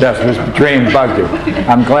 Yeah, yes, this dream bugged you.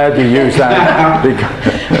 I'm glad you used that.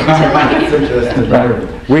 Right.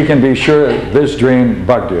 We can be sure this dream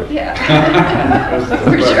bugged you. Yeah,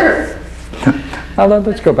 for sure. Now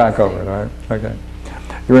let's go back over it, all right? Okay.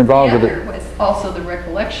 You're involved with There it. was also the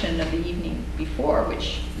recollection of the evening before,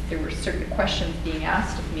 which there were certain questions being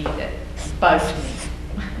asked of me that bugged me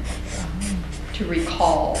to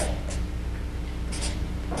recall.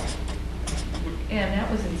 And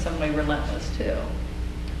that was in some way relentless too.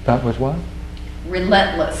 That was what?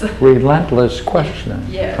 Relentless. Relentless questioning.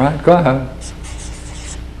 Yes. Right? Go ahead.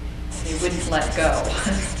 They wouldn't let go.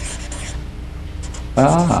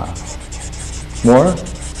 Ah. More?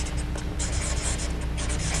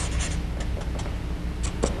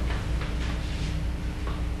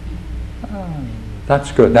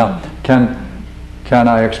 That's good. Now, can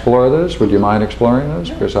I explore this? Would you mind exploring this?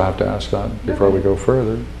 Because I have to ask that before we go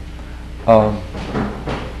further.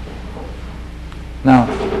 Now,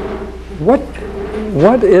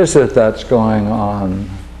 what is it that's going on?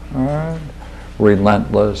 All right?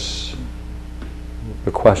 Relentless,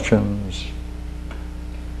 the questions.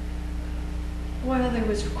 Well, there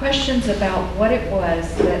was questions about what it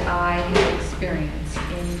was that I had experienced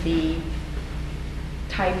in the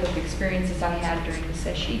type of experiences I had during the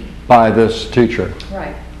session. By this teacher.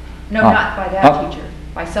 Right. No, not by that teacher.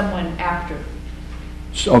 By someone after.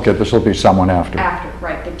 Okay, this will be someone after. After,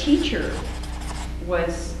 right. The teacher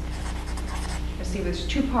was, let's see, it was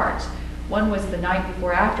two parts. One was the night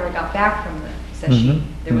before after I got back from the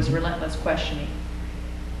session. There was relentless questioning.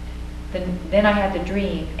 Then I had the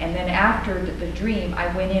dream, and then after the dream,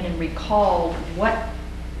 I went in and recalled what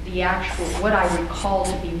I recalled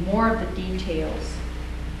to be more of the details,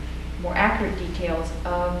 more accurate details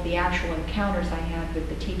of the actual encounters I had with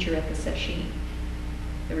the teacher at the session.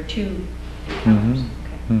 There were two encounters.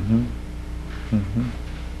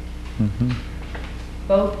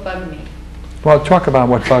 Both bugged me. Well, talk about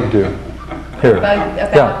what bugged you. Here.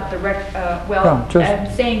 About just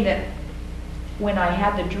I'm saying that when I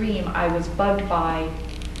had the dream, I was bugged by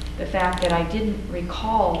the fact that I didn't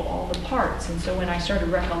recall all the parts, and so when I started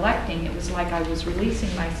recollecting, it was like I was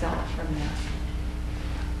releasing myself from that.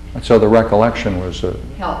 And so the recollection was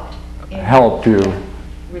helped you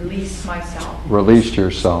release myself. Released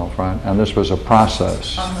yourself, right? And this was a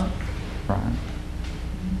process, right?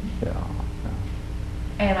 Yeah.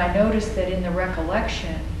 And I noticed that in the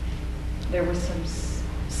recollection, there were some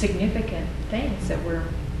significant things that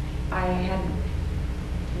I hadn't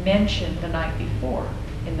mentioned the night before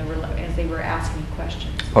as they were asking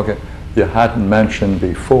questions. Okay, you hadn't mentioned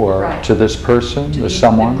before to this person, to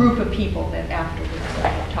someone? The group of people that afterwards I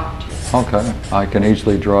had talked to. Okay, I can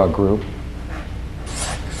easily draw a group.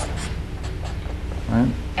 Right.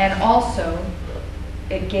 And also,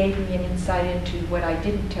 it gave me an insight into what I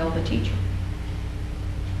didn't tell the teacher.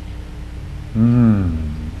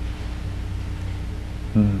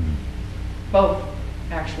 Both,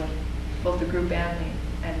 actually. Both the group and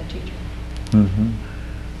the teacher.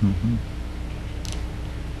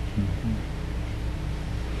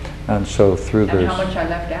 And so through and this... how much I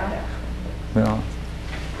left out, actually. Yeah.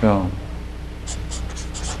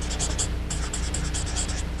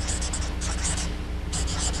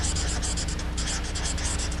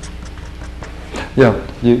 Yeah,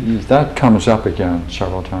 that comes up again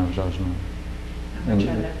several times, doesn't it? How much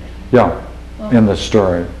I left out. Yeah, in the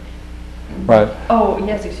story. Right. Oh,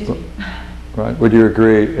 yes, excuse me. Right. Would you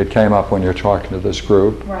agree it came up when you're talking to this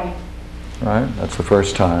group? Right. Right? That's the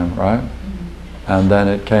first time, right? And then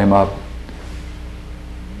it came up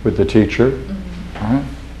with the teacher, right?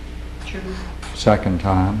 True. Second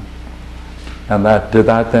time. And did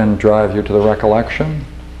that then drive you to the recollection?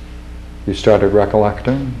 You started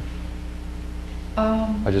recollecting?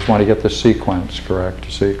 I just want to get the sequence correct,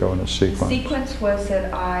 to see it go in a The sequence. sequence was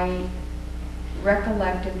that I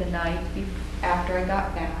recollected the night after I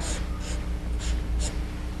got back.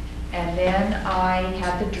 And then I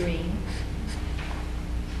had the dream.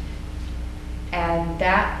 And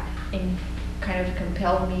that kind of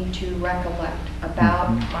compelled me to recollect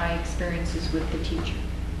about my experiences with the teacher.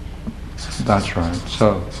 That's right.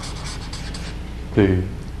 So the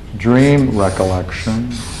dream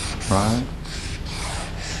recollection, right,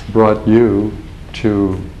 brought you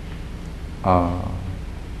to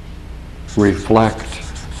reflect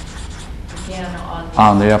Again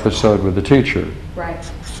on the episode with the teacher. Right.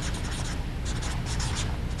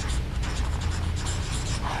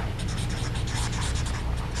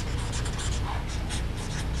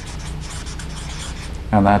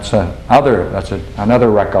 And that's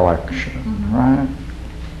another recollection, right?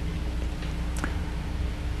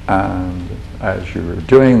 And as you were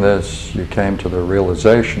doing this, you came to the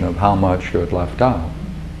realization of how much you had left out.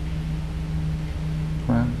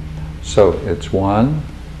 Right? So it's 1,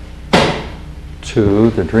 2,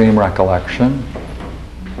 the dream recollection.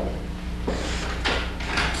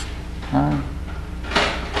 Right?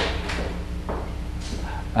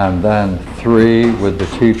 And then 3 with the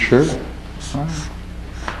teacher. Right?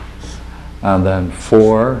 And then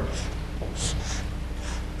 4,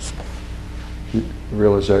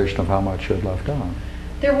 realization of how much you had left on.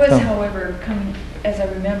 There was, however, as I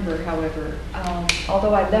remember, however,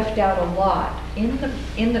 although I left out a lot, in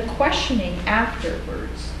the questioning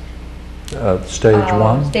afterwards. Stage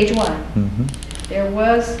 1? Stage 1. There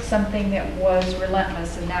was something that was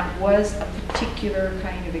relentless, and that was a particular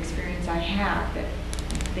kind of experience I had that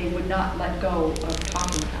they would not let go of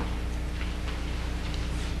talking about.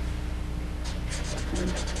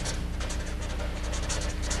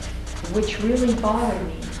 Which really bothered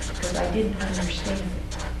me because I didn't understand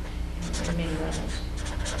it in many levels.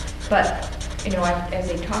 But, you know, as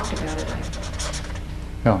they talked about it,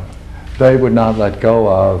 Yeah. They would not let go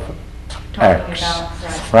of talking X,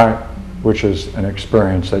 about, right? Which is an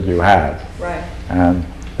experience that you had. Right. And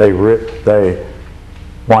they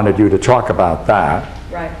wanted you to talk about that.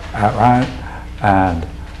 Right. Right? And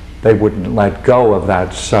they wouldn't let go of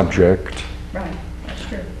that subject. Right. That's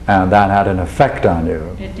true. And that had an effect on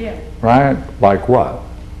you. It did. Right? Like what?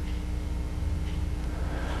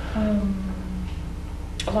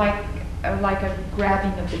 Like a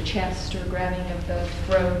grabbing of the chest or grabbing of the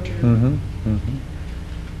throat. Or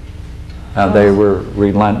And they were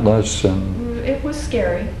relentless and it was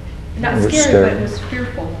scary. Not It was scary, scary. but it was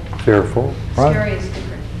fearful. fearful, right? Scary is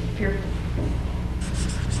different. Fearful.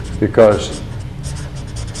 Because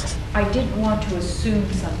I didn't want to assume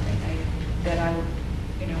something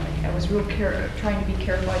I was real trying to be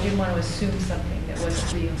careful. I didn't want to assume something that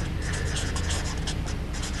wasn't real.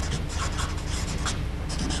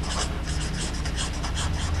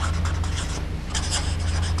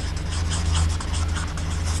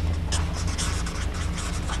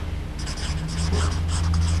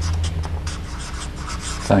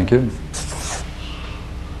 Thank you.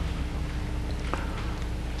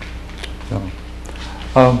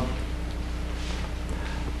 So,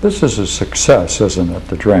 this is a success, isn't it,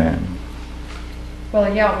 the dream?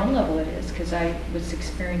 Well, yeah, on one level it is, because I was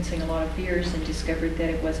experiencing a lot of fears and discovered that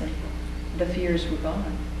it wasn't, the fears were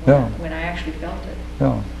gone when I actually felt it.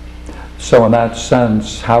 Yeah. So in that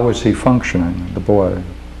sense, how was he functioning, the boy?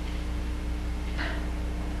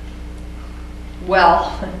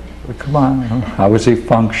 Well, Come on, how was he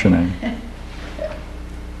functioning?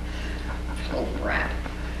 little brat.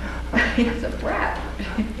 He's a brat.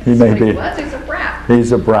 He That's may what be. he was. He's a brat.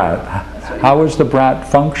 He's a brat. How was the brat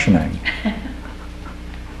functioning?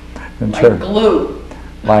 Like glue.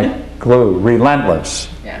 Like glue, relentless,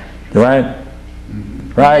 Yeah. right?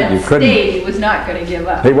 Right, That you couldn't. state, he was not going to give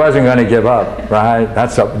up. He wasn't going to give up, right?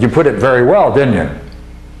 You put it very well, didn't you?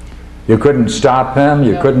 You couldn't stop him,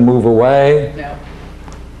 you No. couldn't move away, No.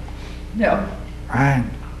 No. right?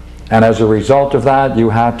 And as a result of that, you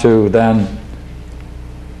had to then,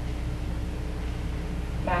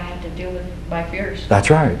 I had to deal with my fears. that's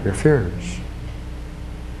right, your fears.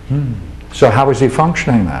 So how was he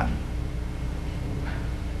functioning then?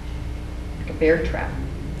 Like a bear trap.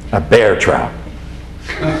 A bear trap.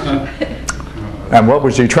 And what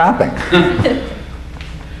was he trapping?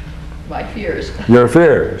 My fears. Your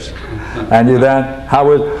fears. And you then,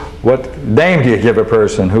 what name do you give a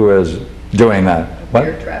person who is doing that? What?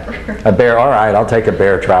 Bear trapper. A bear, all right, I'll take a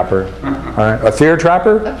bear trapper. All right, a fear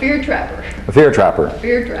trapper? A fear trapper. A fear trapper. A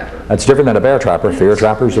fear trapper. That's different than a bear trapper. Fear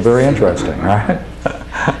trappers are very interesting, all right?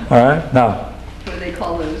 All right, now. What do they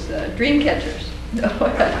call those? Dream catchers. No.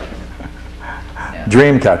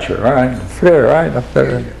 Dream catcher, all right. Fear, right?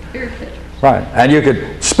 Fear catchers. Right, and you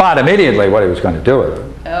could spot immediately what he was going to do with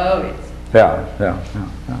it. Oh, yes. Yeah.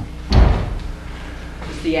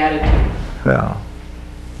 It's the attitude. Yeah.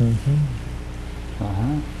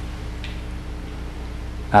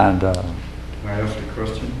 And Can I ask a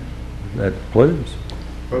question? please.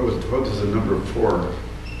 What does the number 4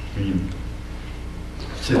 mean?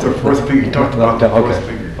 See, the fourth finger, you talked about the fourth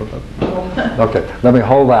finger. Okay, let me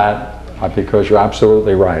hold that because you're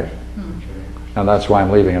absolutely right. And that's why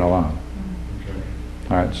I'm leaving it alone. Okay.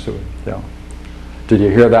 All right, so, yeah. Did you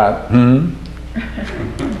hear that?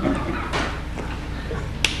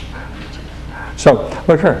 So,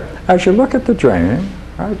 look here. As you look at the dream,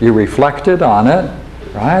 right, you reflected on it,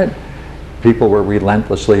 right? People were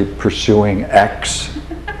relentlessly pursuing X.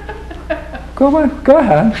 Go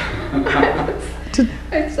ahead.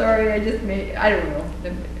 I'm sorry, I don't know.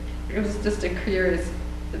 It was just a curious,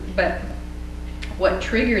 but what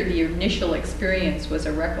triggered the initial experience was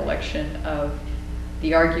a recollection of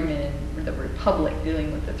the argument in the Republic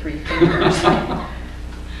dealing with the 3 fingers.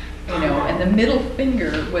 And the middle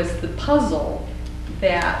finger was the puzzle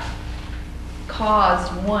that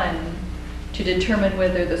caused one to determine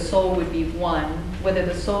whether the soul would be one, whether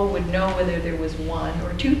the soul would know whether there was one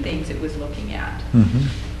or 2 things it was looking at.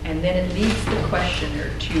 And then it leads the questioner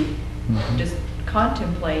to just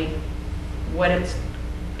contemplate what it's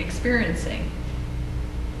experiencing.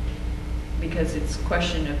 Because it's a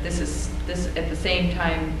question of this at the same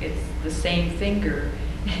time, it's the same finger.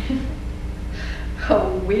 How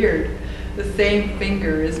weird. The same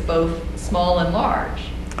finger is both small and large.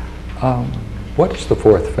 What's the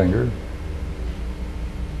 4th finger?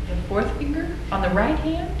 The 4th finger? On the right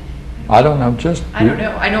hand? I don't know, just... I don't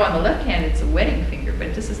know. I know on the left hand it's a wedding finger,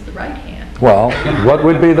 but this is the right hand. Well, what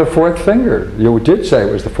would be the 4th finger? You did say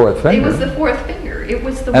it was the 4th finger. It was the 4th finger. It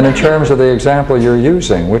was the And in one terms of the example you're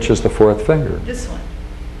using, which is the 4th finger? this one.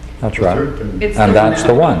 That's right. It's And that's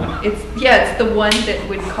the one. It's the one that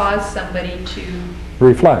would cause somebody to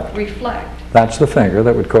Reflect. reflect. That's the finger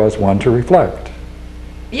that would cause one to reflect.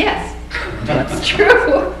 Yes, that's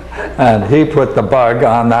true. And he put the bug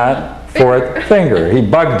on that 4th finger. He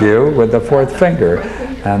bugged you with the 4th finger.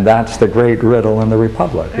 And that's the great riddle in the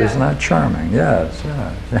Republic. Isn't that charming? Yes.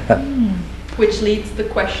 Which leads the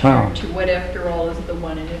questioner Wow. to what, after all, is the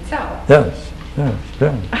one in itself. Yes.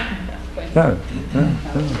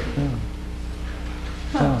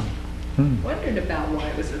 Wondered about why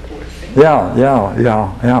it was the 4th finger.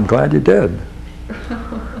 Yeah, I'm glad you did.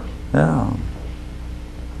 Yeah.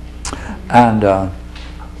 And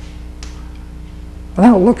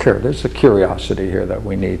now look here, there's a curiosity here that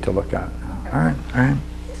we need to look at. All right.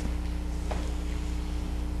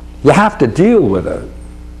 You have to deal with it.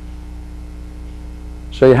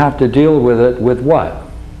 So you have to deal with it with what?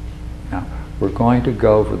 Now, we're going to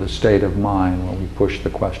go for the state of mind when we push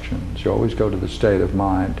the questions. You always go to the state of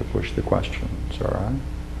mind to push the questions, all right?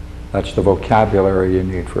 That's the vocabulary you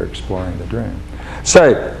need for exploring the dream.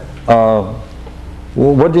 Say,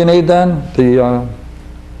 what do you need then? To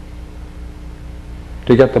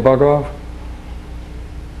get the bug off?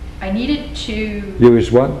 I needed to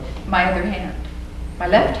Use what? my other hand, my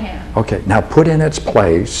left hand. Okay, now put in its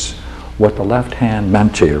place what the left hand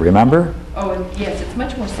meant to you, remember? Oh, yes, it's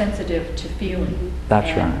much more sensitive to feeling. That's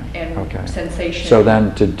and, right. And Okay. sensation. So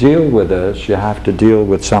then to deal with this, you have to deal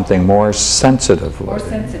with something more sensitively. More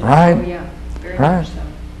sensitive. Right? Oh, yeah, very Right. much so.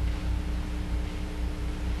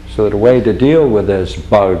 So the way to deal with this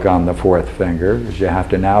bug on the 4th finger is you have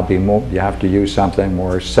to now be more, you have to use something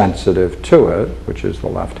more sensitive to it, which is the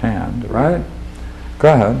left hand, right?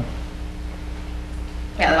 Go ahead.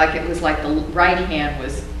 Yeah, like it was like the right hand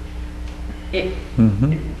was, I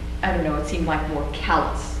don't know, it seemed like more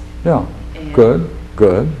callous. Yeah, And- good,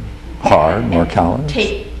 hard, more callous.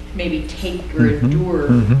 Maybe take or endure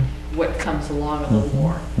what comes along a little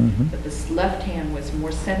more. But this left hand was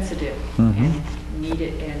more sensitive and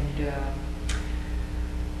needed and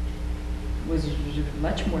was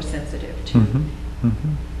much more sensitive to.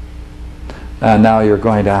 And now you're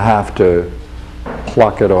going to have to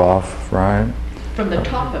pluck it off, right? From the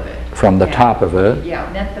top of it. From the top of it, Yeah,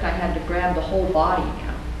 it meant that I had to grab the whole body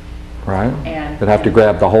now. right? And- You'd have to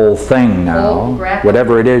grab the whole thing now. grab-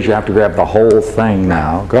 Whatever it is, you have to grab the whole thing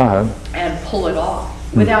now. Go ahead. And pull it off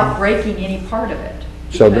without breaking any part of it.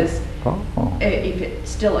 So the- Because Oh. if it's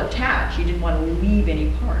still attached, you didn't want to leave any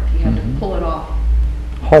part. You had to pull it off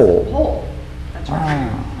Whole. whole. That's right.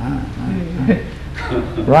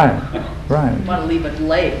 Right, right. You want to leave a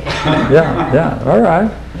leg. Yeah, yeah, all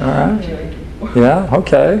right, all right. Yeah,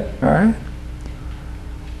 okay, all right.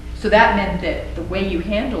 So that meant that the way you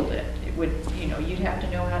handled it, it would, you know, you'd have to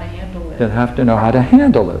know how to handle it. You'd have to know how to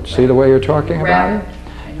handle it. See the way you're talking Grab about it?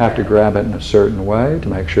 it and Have to grab it in a certain way to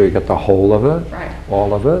make sure you get the whole of it, Right.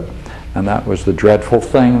 all of it. And that was the dreadful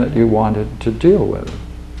thing that you wanted to deal with.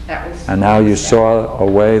 That was. And now you saw a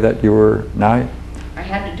way that you were, now I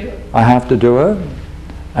had to do it. I have to do it.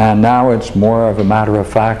 And now it's more of a matter of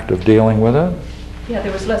fact of dealing with it. Yeah,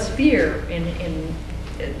 there was less fear in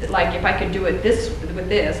like if I could do it this with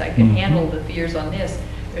this, I could Mhm. handle the fears on this.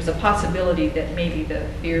 There's a possibility that maybe the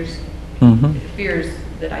fears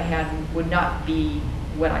that I had would not be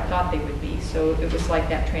what I thought they would be. So it was like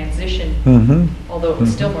that transition. Mm-hmm. Although it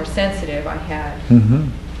was still more sensitive, I had Mm-hmm.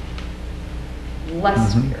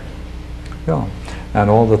 less fear. Yeah. And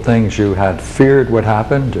all the things you had feared would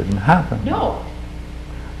happen didn't happen. No,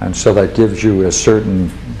 And so that gives you a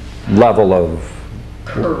certain level of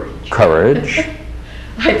courage.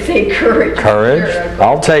 I'd say courage. Courage. Sure,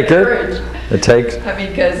 I'll take it. Courage. It takes, I mean,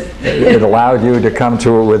 because it allowed you to come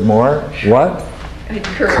to it with more, what?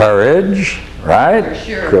 Courage, right? For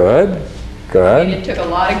sure. Good, I mean, good, it took a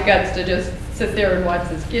lot of guts to just sit there and watch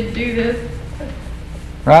this kid do this.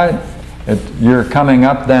 right? You're coming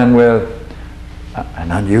up then with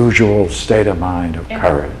an unusual state of mind of And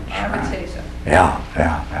courage. I would right? say so. Yeah,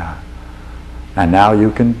 yeah, yeah. And now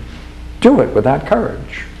you can do it with that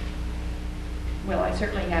courage. Well, I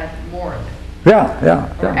certainly had more of it. Yeah,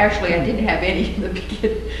 yeah, Or yeah. actually, I didn't have any in the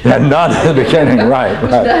beginning. Yeah, none in the beginning, right, I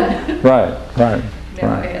was right, done. right, right, Now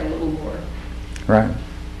I right, had a little more. right.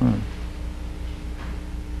 Hmm.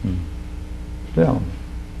 Yeah.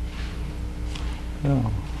 Yeah.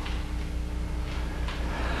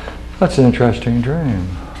 That's an interesting dream.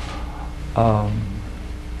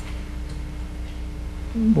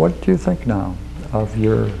 What do you think now of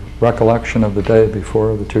your recollection of the day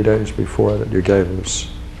before, the 2 days before that you gave us?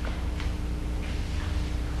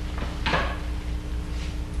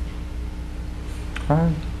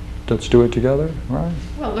 Right? Let's do it together, right?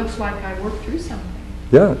 Well, it looks like I worked through something.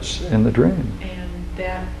 Yes, in the dream. And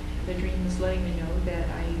that the dream is letting me know that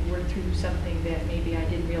I worked through something that maybe I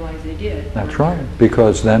didn't realize I did. That's right.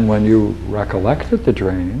 Because then when you recollected the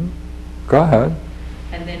dream, go ahead,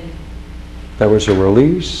 And then, there was a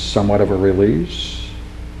release, somewhat of a release.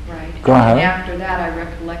 right. Go ahead. And after that, I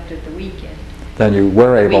recollected the weekend. Then you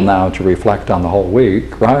were able Week. now to reflect on the whole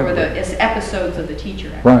week, right? Or the episodes of the teacher.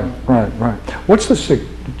 Right, right, right. What's the,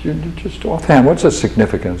 just offhand, what's the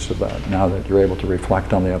significance of that now that you're able to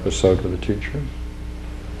reflect on the episode with the teacher?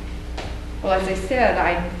 Well, as I said,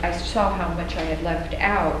 I saw how much I had left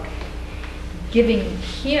out, giving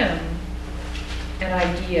him an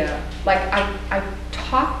idea. Like, I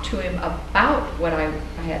talked to him about what I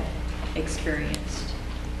had experienced,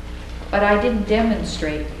 but I didn't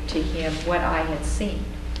demonstrate to him what I had seen.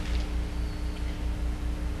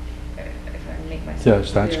 If I make myself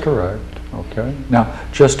Yes, that's clear. correct. Okay. Now,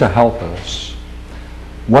 just to help us,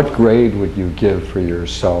 what grade would you give for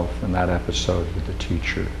yourself in that episode with the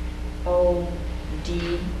teacher? Oh,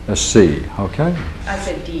 D. A C, okay? I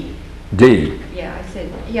said D. D. Yeah, I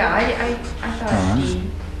said, yeah, I thought All right. D.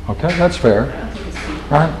 Okay, that's fair. I don't think it's C.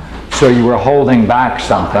 Right? So you were holding back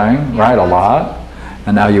something, right, a lot,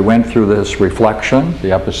 and now you went through this reflection,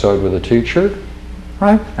 the episode with the teacher,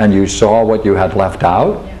 right? And you saw what you had left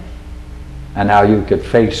out, Yeah. and now you could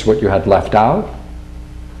face what you had left out.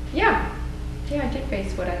 Yeah. Yeah, I did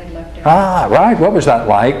face what I had left out. Ah, right. What was that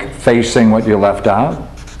like, facing what you left out?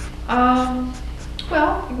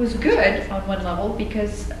 Well, it was good on one level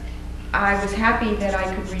because I was happy that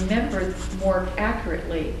I could remember more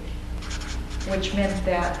accurately, which meant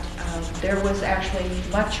that there was actually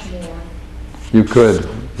much more You could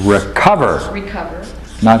recover, recover.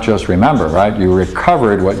 not just remember, right? You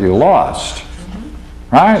recovered what you lost,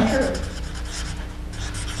 right? True.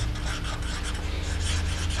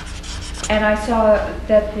 And I saw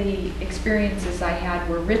that the experiences I had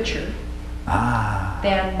were richer Ah,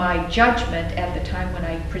 than my judgment at the time when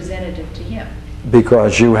I presented it to him.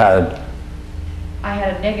 because you had, I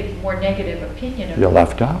had a more negative opinion of you it,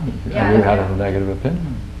 left out, Yeah, you had yeah. a negative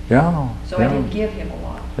opinion. Yeah. so yeah. I didn't give him a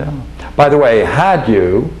lot. Yeah. By the way, had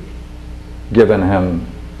you given him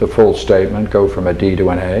the full statement, go from a D to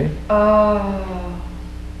an A?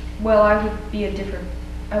 Well, I would be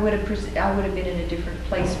I would have been in a different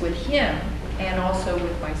place with him and also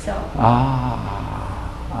with myself.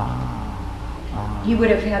 He would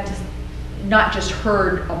have had to not just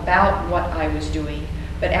heard about what I was doing,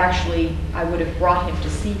 But actually, I would have brought him to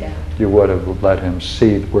see that. You would have let him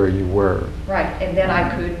see where you were. Right, and then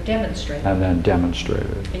I could demonstrate. And then demonstrate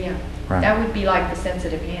it. Yeah. Right. That would be like the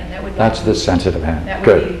sensitive hand. That would That's the sensitive hand. That would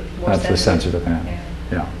Good. be more That's the sensitive hand. Yeah.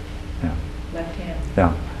 Yeah. Yeah. Left hand.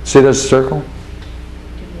 Yeah. See this circle?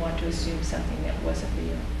 Didn't want to assume something that wasn't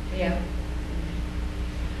real. Yeah.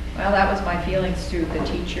 Well, that was my feelings through the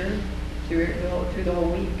teacher, through the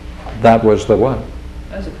whole week. That was the what?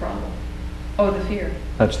 That was a problem. Oh, the fear.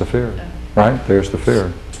 That's the fear. Right? There's the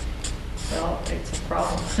fear. Well, it's a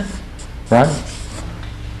problem. Right?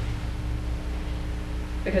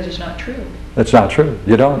 Because it's not true. It's not true.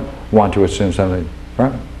 You don't want to assume something.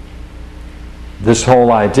 Right? This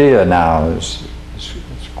whole idea now is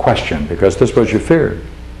questioned because this was your fear.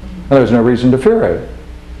 And there was no reason to fear it.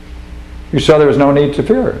 You saw there was no need to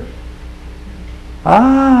fear it.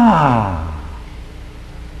 Ah.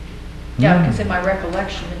 Yeah, because in my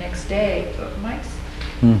recollection the next day,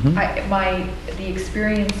 the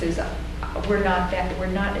experiences were not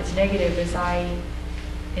as negative as I,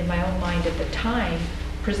 in my own mind at the time,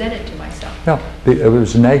 presented to myself. Yeah, it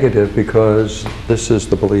was negative because this is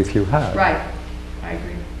the belief you had. Right, I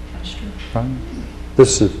agree. That's true. Right.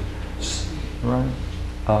 This is right.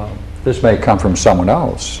 This may come from someone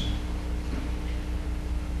else.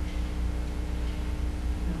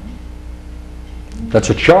 That's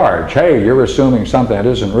a charge. Hey, you're assuming something that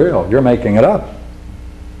isn't real. You're making it up.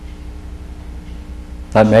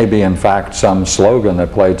 That may be, in fact, some slogan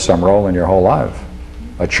that played some role in your whole life.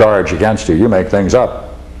 A charge against you. You make things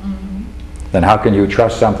up. Then how can you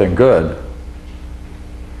trust something good?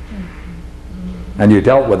 And you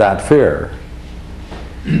dealt with that fear.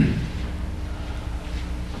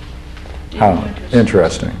 How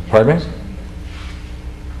interesting. Pardon me?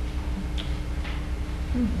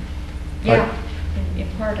 Yeah. In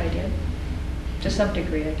part I did. To some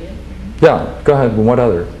degree I did. Yeah, go ahead. What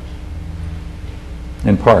other?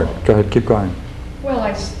 In part. Go ahead, keep going. Well,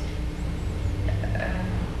 I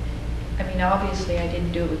mean, obviously I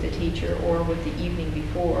didn't do it with the teacher or with the evening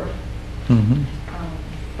before.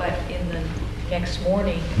 But in the next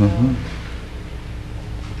morning,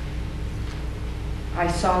 I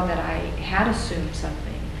saw that I had assumed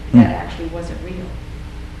something that actually wasn't real.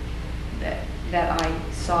 That I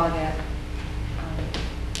saw that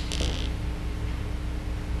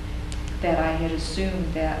that I had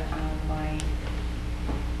assumed that my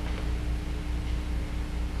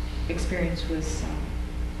experience was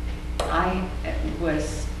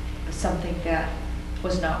was something that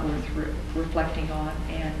was not worth reflecting on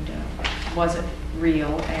and wasn't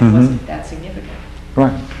real and wasn't that significant.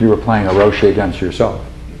 Right. You were playing a Roshi against yourself.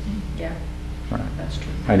 Yeah. Right. That's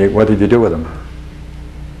true. And what did you do with them?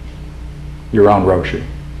 Your own Roshi.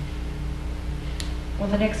 Well,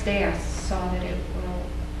 the next day I saw that it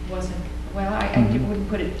wasn't, well, I wouldn't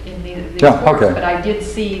put it in these Yeah, words, okay. but I did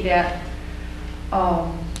see that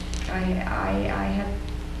I had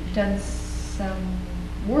done some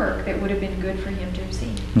work that would have been good for him to have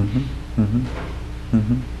seen.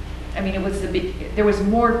 I mean, it was there was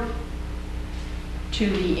more to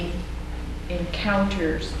the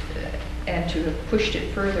encounters, and to have pushed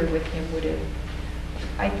it further with him would have,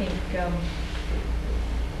 I think,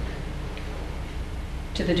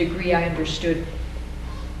 to the degree I understood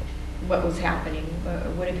what was happening,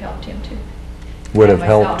 would have helped him too. Would And have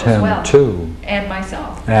helped him myself as too. And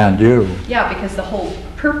myself. And you. Yeah, because the whole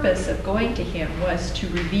purpose of going to him was to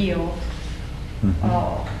reveal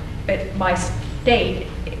my state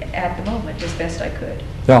at the moment as best I could.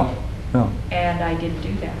 Yeah. Yeah. And I didn't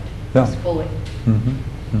do that Yeah. fully.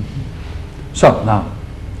 So now,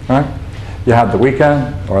 all right, you had the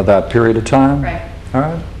weekend or that period of time. Right. All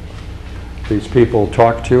right. These people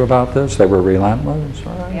talked to you about this. They were relentless.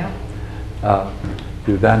 All right. Yeah.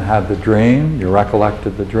 You then had the dream. You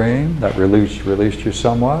recollected the dream that released you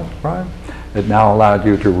somewhat. Right. It now allowed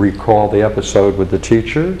you to recall the episode with the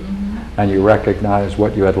teacher, and you recognized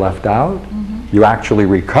what you had left out. You actually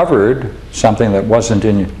recovered something that wasn't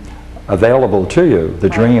available to you. The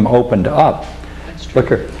dream opened up. That's true. Look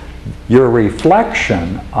here. Your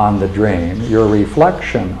reflection on the dream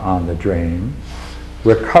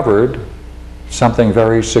recovered something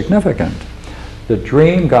very significant. The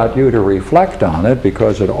dream got you to reflect on it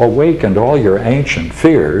because it awakened all your ancient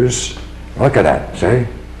fears. Look at that, see?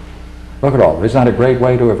 Look at all. Isn't that a great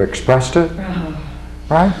way to have expressed it?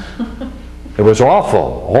 Right? It was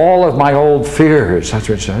awful. All of my old fears, that's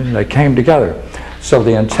what it said, they came together. So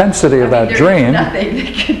the intensity of that dream... Nothing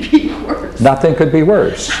that could be worse. Nothing could be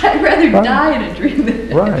worse. I'd rather die in a dream than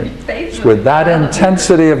be faced With that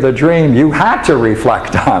intensity of the dream, you had to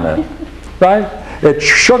reflect on it. Right? It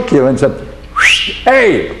shook you and said,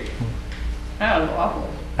 hey! That was awful.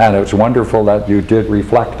 And it's wonderful that you did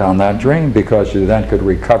reflect on that dream, because you then could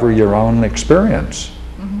recover your own experience.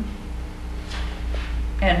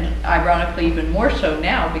 And ironically, even more so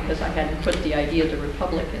now, because I hadn't put the idea of the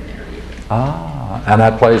Republic in there even. Ah, and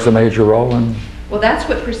that plays a major role in... Well, that's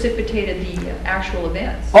what precipitated the actual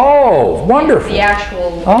events. Oh, wonderful. The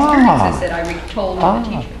actual experiences that I told in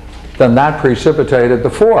the teacher. Then that precipitated the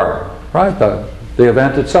 4, right? The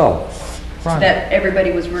event itself. Right. That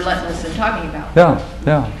everybody was relentless in talking about. Yeah.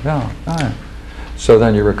 Right. So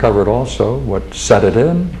then you recovered also what set it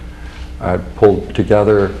in, pulled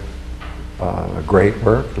together a great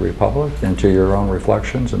work, the Republic, into your own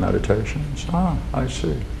reflections and meditations. Ah, I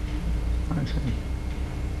see.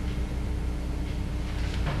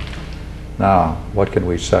 Now, what can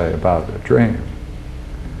we say about a dream?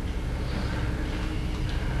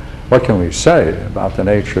 What can we say about the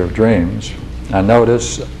nature of dreams? And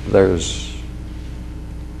notice there's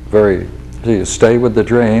you stay with the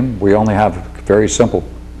dream. We only have very simple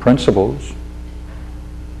principles.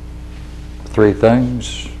 3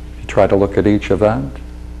 things. You try to look at each event,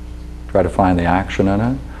 try to find the action in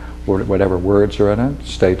it, whatever words are in it,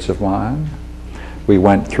 states of mind. We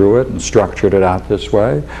went through it and structured it out this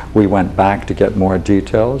way. We went back to get more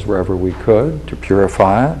details wherever we could to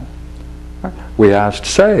purify it. We asked,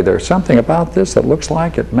 say, there's something about this that looks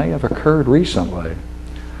like it may have occurred recently.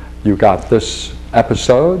 You got this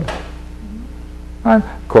episode, right?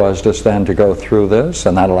 Caused us then to go through this,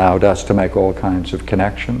 and that allowed us to make all kinds of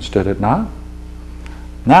connections, did it not?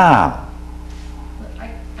 Now,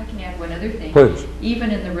 I can add one other thing. Please.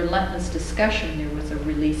 Even in the relentless discussion, there was a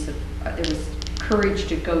release of, there was courage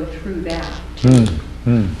to go through that.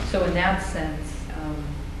 So in that sense,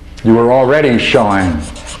 you were already showing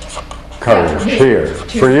courage here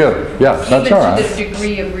for you. Yes, that's all right. Even to the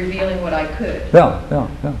degree of revealing what I could. Yeah.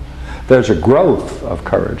 There's a growth of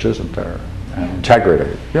courage, isn't there? And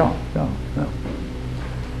integrity. Yeah.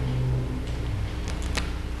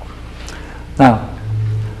 Now,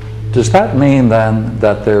 does that mean then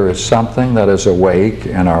that there is something that is awake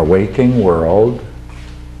in our waking world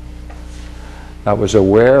that was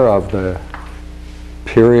aware of the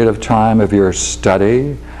period of time of your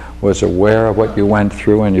study, was aware of what you went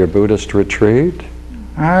through in your Buddhist retreat,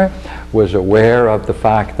 all right? Was aware of the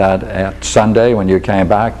fact that at Sunday when you came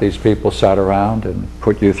back, these people sat around and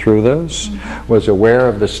put you through this, was aware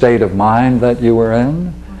of the state of mind that you were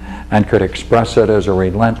in, and could express it as a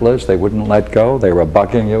relentless, they wouldn't let go, they were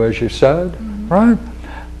bugging you, as you said, right?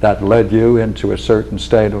 That led you into a certain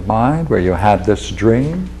state of mind where you had this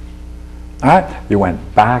dream. All right? You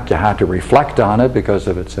went back, you had to reflect on it because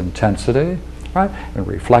of its intensity, right? And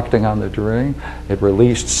reflecting on the dream, it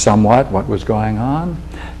released somewhat what was going on.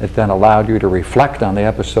 It then allowed you to reflect on the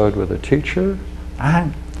episode with the teacher,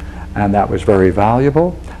 right? And that was very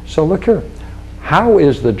valuable. So look here, how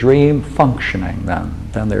is the dream functioning then?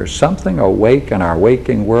 Then there's something awake in our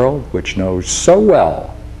waking world which knows so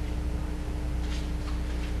well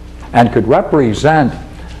and could represent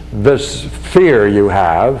this fear you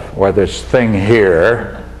have, or this thing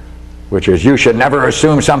here, which is you should never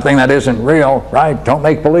assume something that isn't real, right? Don't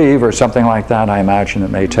make believe, or something like that. I imagine it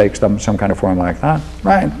may take some kind of form like that,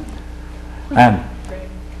 right? And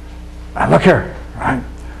look here, right?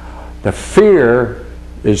 The fear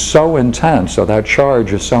is so intense, so that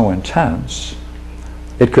charge is so intense,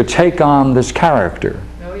 it could take on this character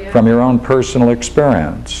from your own personal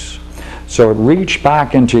experience. So it reached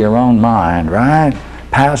back into your own mind, right?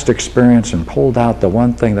 Past experience, and pulled out the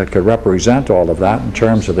one thing that could represent all of that in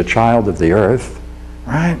terms of the child of the earth,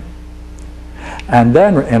 right? And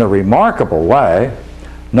then in a remarkable way,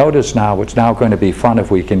 notice now it's now going to be fun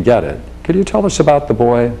if we can get it. Could you tell us about the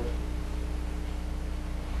boy?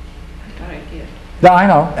 I thought I did. No, I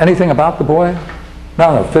know. Anything about the boy?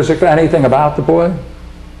 No, physically, anything about the boy?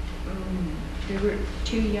 They were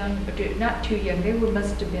too young, but not too young. They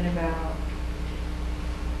must have been about,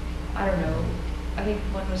 I don't know, I think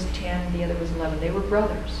one was 10, the other was 11. They were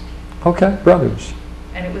brothers. Okay, brothers.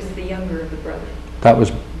 And it was the younger of the brother. That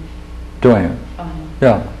was doing it.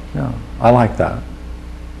 Yeah. I like that.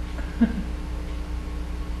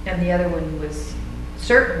 And the other one was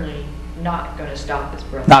certainly not going to stop his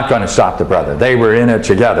brother. Not going to stop the brother. They were in it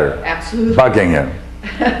together. Absolutely. Bugging him.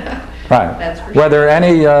 Right. That's for Were sure. there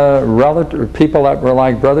any people that were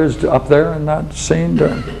like brothers up there in that scene?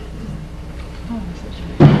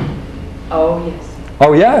 Oh, yes.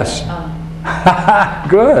 Oh, yes.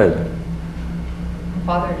 Good.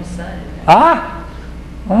 Father and son. Ah.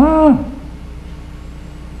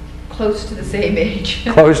 Close to the same age.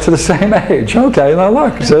 Close to the same age. Okay, now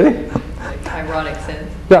look, see? Ironic sense.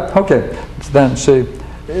 Yeah, okay. Then see,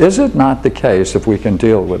 is it not the case, if we can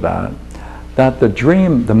deal with that, that the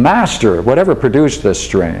dream, the master, whatever produced this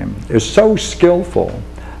dream, is so skillful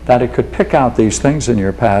that it could pick out these things in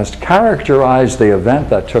your past, characterize the event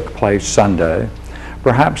that took place Sunday.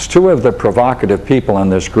 Perhaps two of the provocative people in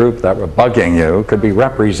this group that were bugging you could be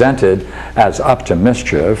represented as up to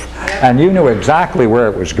mischief, and you knew exactly where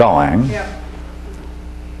it was going. Yeah.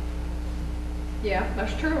 Yeah,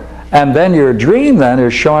 that's true. And then your dream then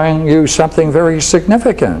is showing you something very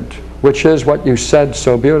significant, which is what you said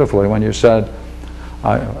so beautifully when you said,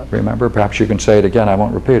 I remember, perhaps you can say it again, I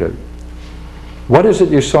won't repeat it. What is it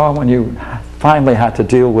you saw when you finally had to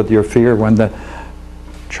deal with your fear when the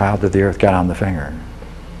child of the earth got on the finger?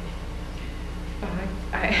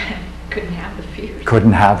 I couldn't have the fears.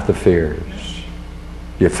 Couldn't have the fears.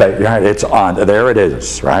 Right, it's on, there it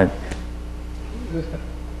is, right?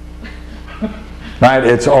 Right,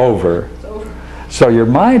 it's over. It's over. So your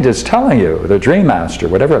mind is telling you, the dream master,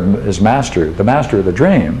 whatever is master, the master of the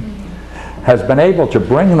dream, has been able to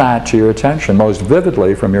bring that to your attention most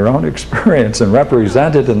vividly from your own experience and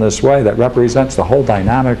represent it in this way that represents the whole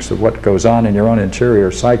dynamics of what goes on in your own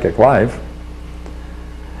interior psychic life,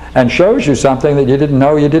 and shows you something that you didn't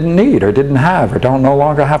know you didn't need or didn't have or don't no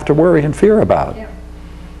longer have to worry and fear about. Yeah.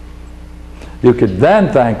 You could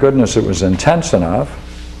then thank goodness it was intense enough.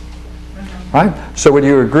 Right? So would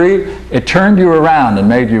you agree it turned you around and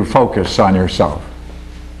made you focus on yourself?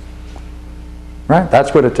 Right?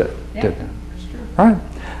 That's what it did. Yeah, Did. that's true. Right?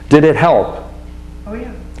 Did it help? Oh,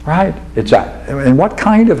 yeah. Right? It's and what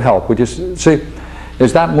kind of help would you see?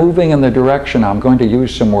 Is that moving in the direction I'm going to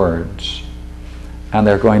use some words, and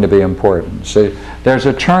they're going to be important? See, there's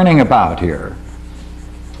a turning about here.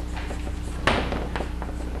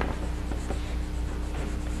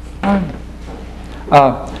 Right.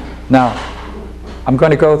 Now, I'm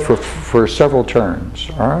going to go for several turns.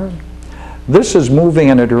 All right? This is moving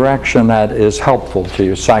in a direction that is helpful to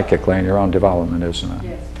you psychically in your own development, isn't it?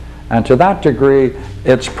 Yes. And to that degree,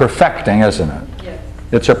 it's perfecting, isn't it? Yes.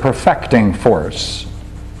 It's a perfecting force.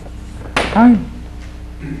 Right?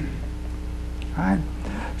 Right?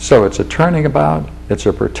 So it's a turning about, it's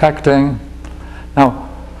a protecting. Now,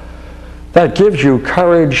 that gives you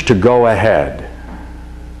courage to go ahead.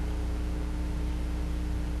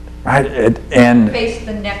 Right? And Face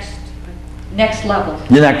the next level.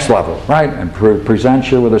 the next level, right? And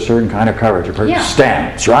presents you with a certain kind of courage, a Yeah.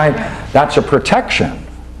 stance, right? That's a protection.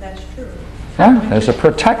 That's true. Right? There's a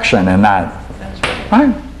protection in that. That's right.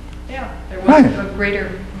 Right? Yeah, there was Right. a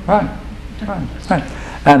greater. Right. Right. Right.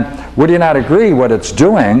 And would you not agree what it's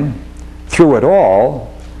doing through it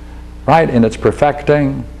all, right? And it's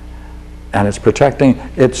perfecting and it's protecting,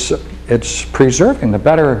 it's preserving the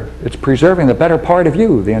better part of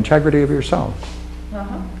you, the integrity of yourself.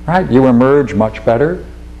 Uh-huh. Right? You emerge much better.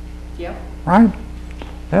 Yep. Right?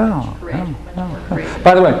 Yeah. Great. Yeah, Much yeah, more yeah. great.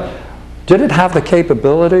 By the way, did it have the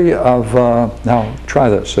capability of, now try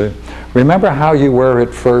this, see? Remember how you were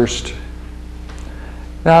at first?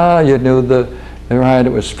 You knew right, it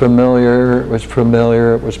was familiar, it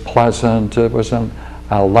was pleasant, it was a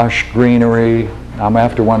lush greenery. I'm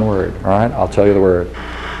after one word, all right? I'll tell you the word.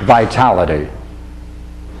 Vitality.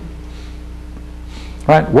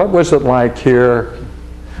 Right? What was it like here?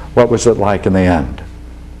 What was it like in the end?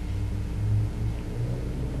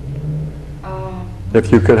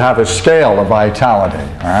 If you could have a scale of vitality,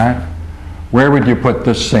 all right? Where would you put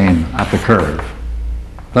this scene at the curve?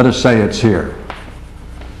 Let us say it's here.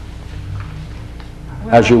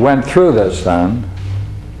 As you went through this then,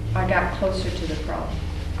 I got closer to the problem.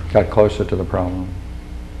 got closer to the problem.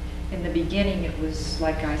 In the beginning, it was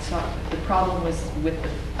like I saw, the problem was with the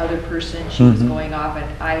other person. She was going off, and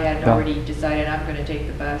I had Yeah. already decided I'm going to take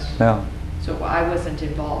the bus. Yeah. So I wasn't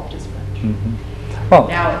involved as much. Well,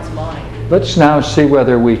 Now it's mine. let's now see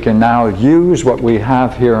whether we can now use what we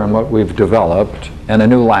have here and what we've developed in a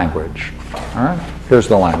new language. All right? Here's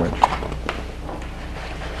the language.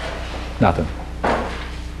 Nothing.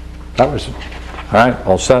 That was, all right,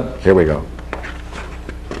 all set? Here we go.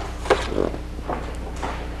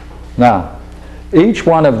 Now, each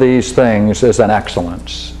one of these things is an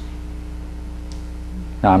excellence.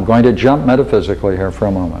 Now, I'm going to jump metaphysically here for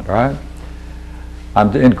a moment, all right?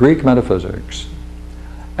 I'm in Greek metaphysics.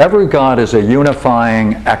 Every God is a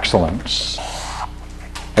unifying excellence.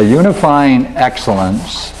 A unifying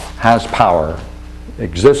excellence has power,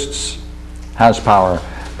 exists, has power.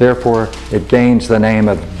 Therefore, it gains the name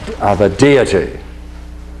of a deity.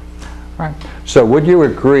 Right? So would you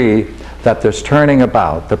agree that this turning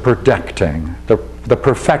about, the protecting, the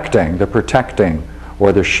perfecting, the protecting,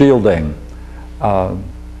 or the shielding,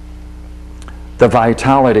 the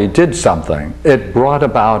vitality did something. It brought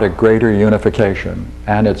about a greater unification,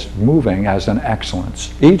 and it's moving as an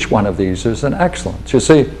excellence. Each one of these is an excellence. You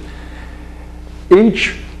see,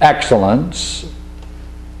 each excellence,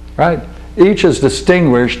 right? Each is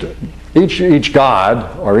distinguished, each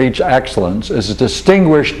God or each excellence is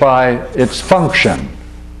distinguished by its function.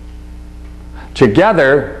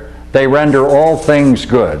 Together, they render all things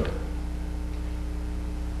good.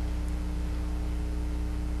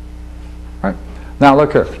 Right? Now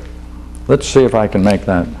look here. Let's see if I can make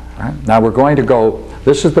that. Right? Now we're going to go,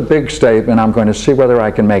 this is the big statement. I'm going to see whether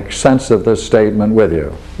I can make sense of this statement with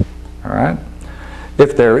you. All right?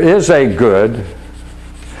 If there is a good,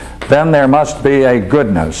 then there must be a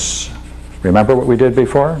goodness. Remember what we did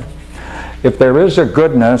before? If there is a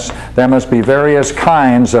goodness, there must be various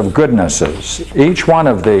kinds of goodnesses. Each one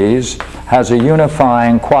of these has a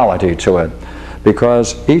unifying quality to it,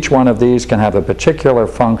 because each one of these can have a particular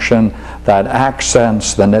function that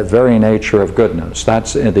accents the very nature of goodness.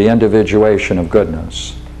 That's the individuation of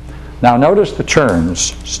goodness. Now notice the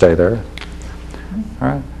terms. Stay there. All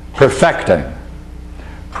right. Perfecting,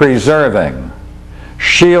 preserving,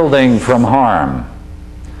 shielding from harm.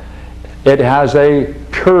 It has a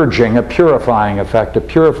purging, a purifying effect. It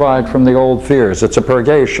purified from the old fears. It's a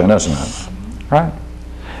purgation, isn't it? Right?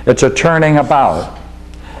 It's a turning about.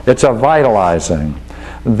 It's a vitalizing.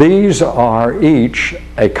 These are each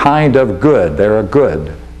a kind of good. They're a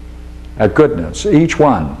good, a goodness, each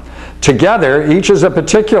one. Together, each is a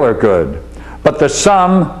particular good. But the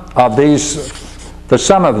sum of these,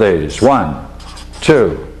 1,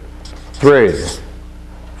 2, 3,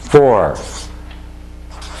 4,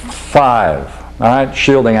 5. All right,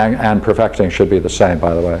 shielding and perfecting should be the same,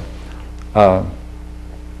 by the way. All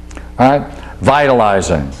right,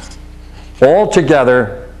 vitalizing. All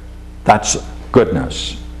together, that's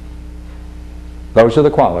goodness. Those are the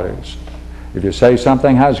qualities. If you say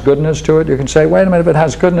something has goodness to it, you can say, wait a minute, if it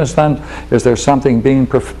has goodness, then is there something being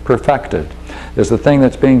perfected? Is the thing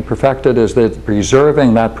that's being perfected, is it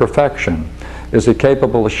preserving that perfection? Is it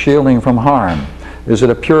capable of shielding from harm? Is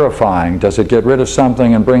it a purifying? Does it get rid of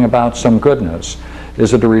something and bring about some goodness?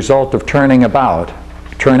 Is it a result of turning about?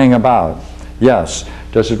 Turning about. Yes.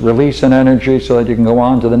 Does it release an energy so that you can go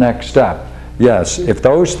on to the next step? Yes. If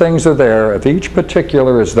those things are there, if each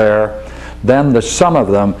particular is there, then the sum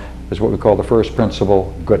of them is what we call the first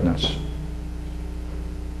principle, goodness.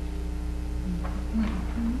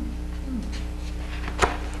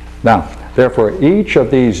 Now, therefore, each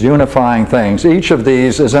of these unifying things, each of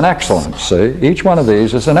these is an excellence, see? Each one of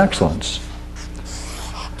these is an excellence.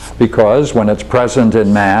 Because when it's present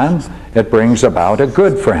in man, it brings about a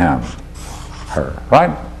good for him, her,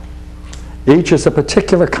 right? Each is a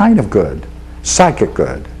particular kind of good, psychic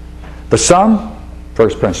good. The sum,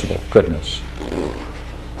 first principle, goodness.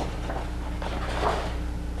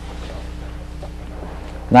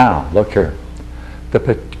 Now, look here.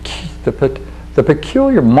 The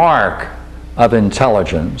peculiar mark of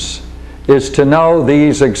intelligence is to know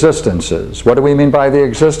these existences. What do we mean by the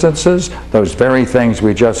existences? Those very things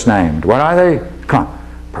we just named. What are they? Come on.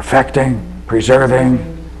 Perfecting, preserving,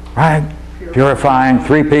 right? Purifying,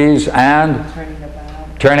 3 P's, and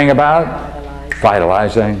turning about,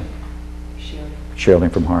 vitalizing, shielding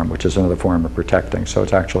from harm, which is another form of protecting. So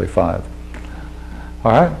it's actually 5.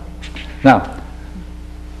 All right? Now,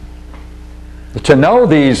 to know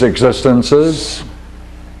these existences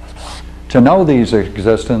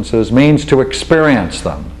means to experience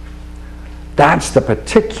them. That's the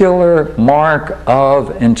particular mark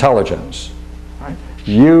of intelligence. Right?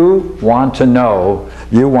 You want to know,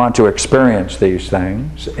 you want to experience these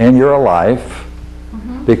things in your life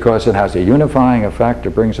because it has a unifying effect.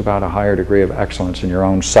 It brings about a higher degree of excellence in your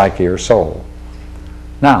own psyche or soul.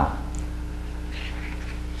 Now,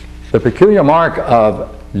 the peculiar mark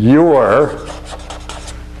of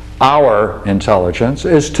our intelligence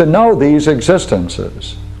is to know these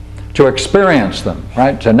existences, to experience them,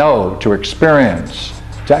 right? To know, to experience,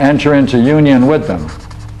 to enter into union with them,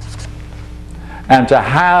 and to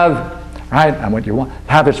have, right, and what you want,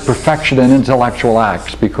 have its perfection in intellectual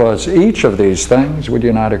acts, because each of these things, would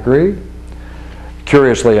you not agree,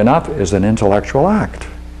 curiously enough, is an intellectual act.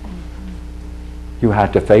 You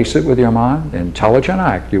had to face it with your mind, intelligent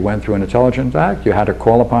act. You went through an intelligent act. You had to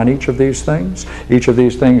call upon each of these things. Each of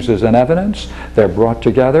these things is an evidence. They're brought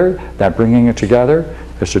together. That bringing it together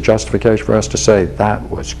is a justification for us to say, that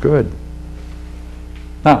was good.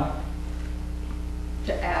 Now,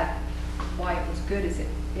 to add why it was good is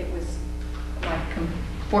it was like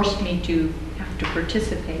forced me to have to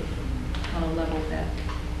participate on a level that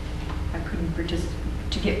I couldn't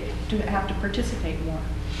participate, to have to participate more.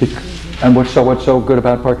 And what's so good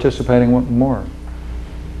about participating more?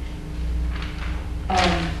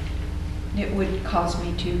 It would cause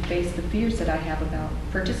me to face the fears that I have about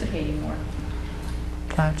participating more.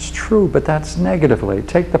 That's true, but that's negatively.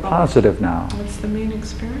 Take the positive now. What's the main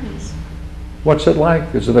experience? What's it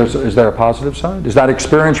like? Is there a positive side? Is that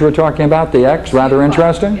experience you were talking about, the X, rather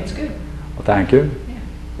interesting? It's good. Well, thank you.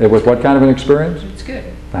 Yeah. It was what kind of an experience? It's good.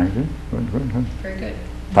 Thank you. Good, good, good. Very good.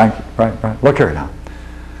 Thank you. Right. Look here now.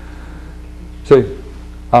 See,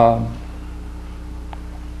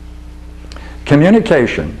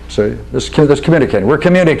 communication. See, this communicating. We're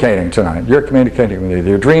communicating tonight. You're communicating with me.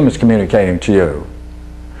 Your dream is communicating to you.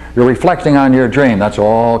 You're reflecting on your dream. That's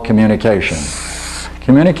all communication.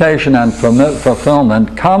 Communication and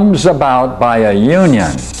fulfillment comes about by a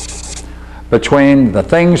union between the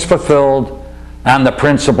things fulfilled and the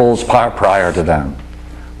principles prior to them.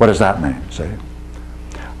 What does that mean? See?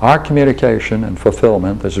 Our communication and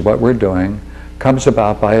fulfillment, this is what we're doing, comes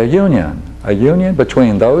about by a union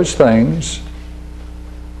between those things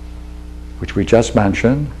which we just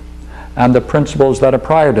mentioned and the principles that are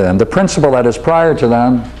prior to them. The principle that is prior to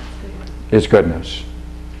them is goodness.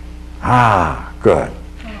 Ah, good.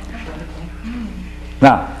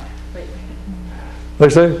 Now,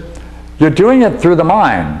 let's see, you're doing it through the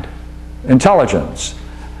mind, intelligence.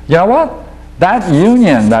 You know what? That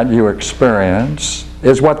union that you experience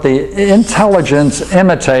is what the intelligence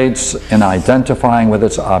imitates in identifying with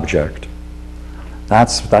its object.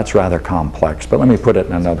 That's rather complex, but let me put it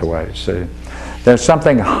in another way. See, there's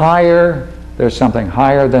something higher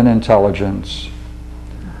than intelligence,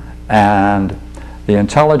 and the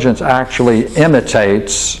intelligence actually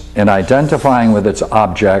imitates in identifying with its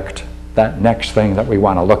object that next thing that we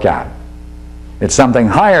want to look at. It's something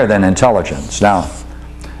higher than intelligence. Now,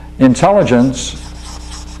 intelligence,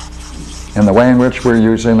 in the way in which we're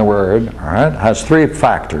using the word, all right, has three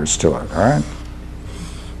factors to it, all right?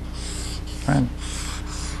 All right?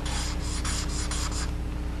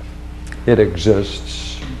 It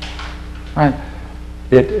exists, right?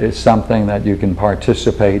 It is something that you can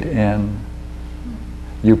participate in.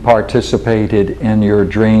 You participated in your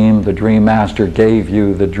dream. The dream master gave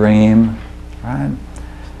you the dream, right?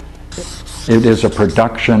 It is a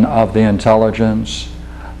production of the intelligence,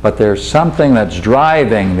 but there's something that's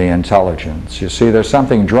driving the intelligence. You see, there's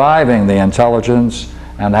something driving the intelligence,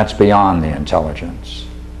 and that's beyond the intelligence.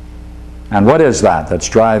 And what is that that's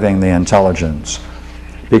driving the intelligence?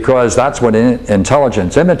 Because that's what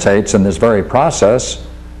intelligence imitates in this very process,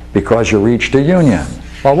 because you reached a union.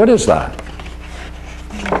 Well, what is that?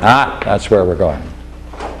 Ah, that's where we're going.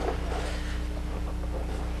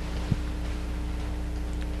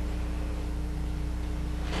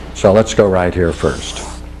 So let's go right here first.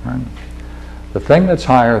 Right? The thing that's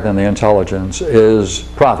higher than the intelligence is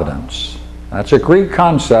providence. That's a Greek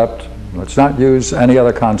concept. Let's not use any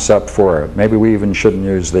other concept for it. Maybe we even shouldn't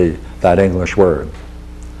use that English word.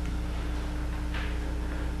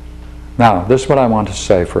 Now, this is what I want to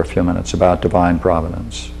say for a few minutes about divine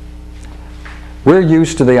providence. We're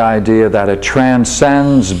used to the idea that it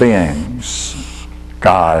transcends beings,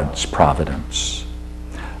 God's providence.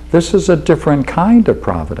 This is a different kind of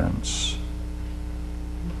providence.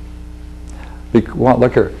 Well,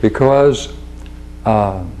 look here, because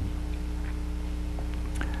here,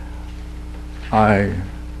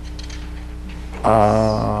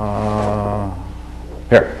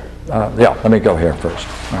 let me go here first.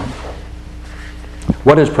 Right.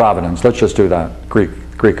 What is providence? Let's just do that,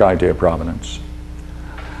 Greek idea of providence.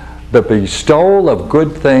 The bestowal of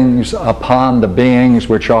good things upon the beings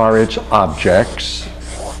which are its objects.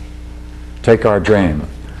 Take our dream.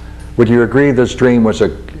 Would you agree this dream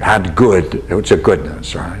had good, it was a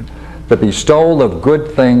goodness, right? The bestowal of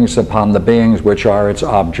good things upon the beings which are its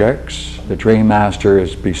objects. The dream master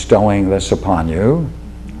is bestowing this upon you,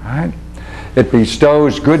 right? It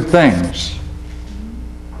bestows good things.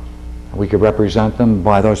 We could represent them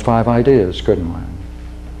by those 5 ideas, couldn't we?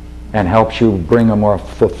 And helps you bring a more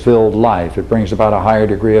fulfilled life. It brings about a higher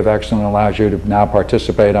degree of excellence and allows you to now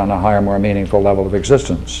participate on a higher, more meaningful level of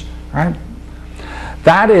existence, right?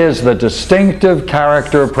 That is the distinctive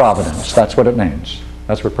character of providence. That's what it means.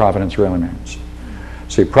 That's what providence really means.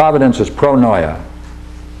 See, providence is pronoia.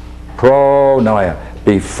 Pronoia,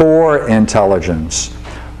 before intelligence.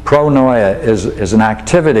 Pronoia is an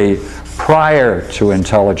activity prior to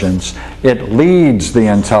intelligence. It leads the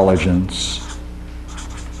intelligence.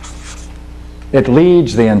 It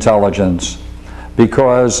leads the intelligence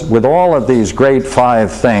because with all of these great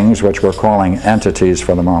 5 things, which we're calling entities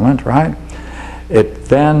for the moment, right?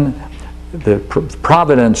 The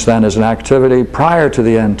providence then is an activity prior to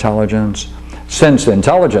the intelligence. Since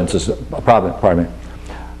intelligence is,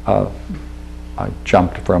 I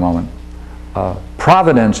jumped for a moment.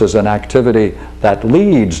 Providence is an activity that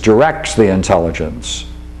leads, directs the intelligence,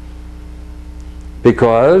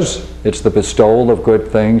 because it's the bestowal of good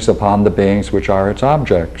things upon the beings which are its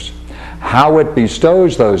objects. How it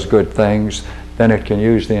bestows those good things, then it can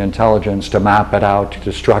use the intelligence to map it out,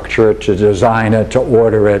 to structure it, to design it, to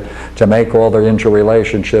order it, to make all the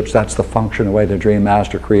interrelationships. That's the function, the way the dream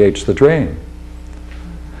master creates the dream.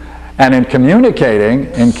 And in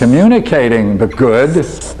communicating the good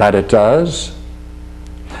that it does,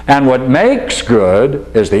 and what makes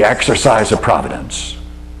good is the exercise of providence.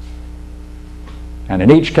 And in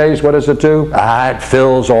each case, what does it do? It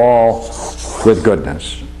fills all with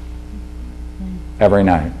goodness. Every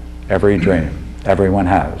night, every dream, everyone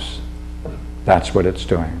has. That's what it's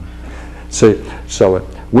doing. See, so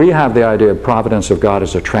we have the idea of providence of God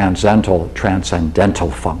as a transcendental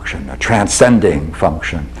function, a transcending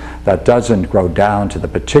function that doesn't go down to the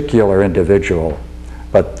particular individual.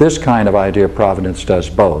 But this kind of idea of providence does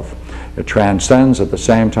both. It transcends at the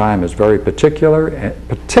same time as very particular in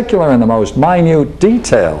the most minute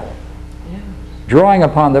detail, drawing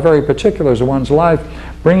upon the very particulars of one's life,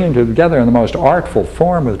 bringing together in the most artful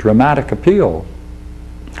form with dramatic appeal.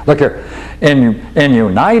 Look here, in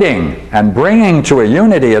uniting and bringing to a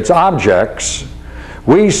unity its objects,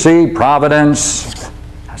 we see providence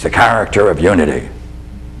as a character of unity.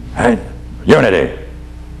 Right? Unity.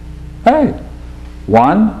 Hey,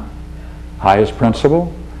 one, highest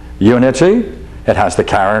principle. Unity, it has the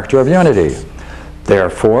character of unity.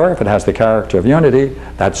 Therefore, if it has the character of unity,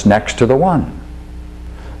 that's next to the one.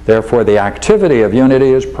 Therefore, the activity of unity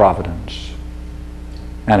is providence.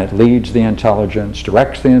 And it leads the intelligence,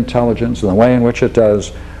 directs the intelligence in the way in which it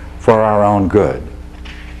does for our own good.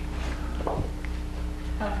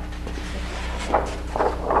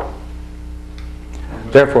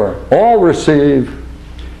 Therefore, all receive.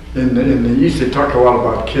 In the East, they talk a lot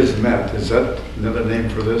about kismet. Is that another name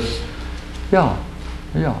for this? Yeah.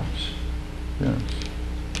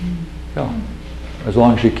 As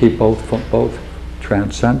long as you keep both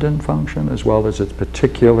transcendent function as well as its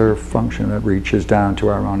particular function that reaches down to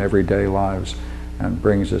our own everyday lives and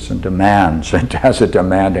brings us and demands. It has a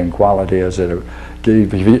demanding quality as it. And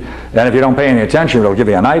if you don't pay any attention, it'll give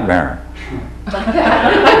you a nightmare.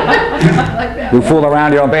 You fool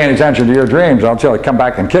around, you don't pay any attention to your dreams, I'll tell you, come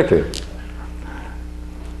back and kick you.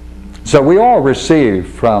 So we all receive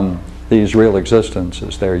from these real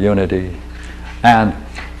existences their unity. And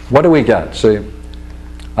what do we get? See,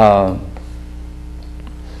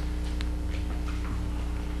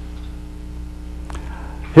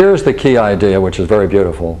 here's the key idea, which is very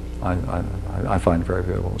beautiful. I find it very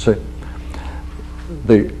beautiful. See,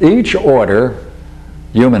 each order,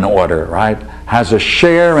 human order, right, has a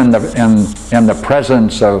share in the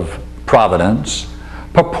presence of providence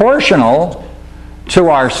proportional to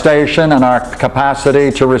our station and our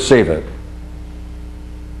capacity to receive it.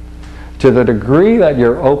 To the degree that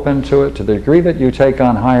you're open to it, to the degree that you take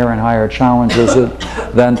on higher and higher challenges,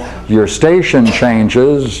 then your station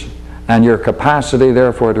changes and your capacity,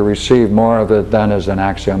 therefore, to receive more of it then is an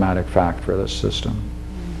axiomatic fact for this system.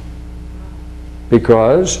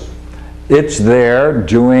 Because it's there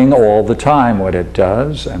doing all the time what it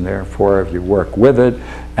does, and therefore if you work with it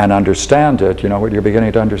and understand it, you know what you're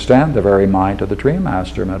beginning to understand? The very mind of the Dream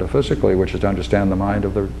Master metaphysically, which is to understand the mind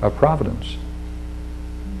of Providence.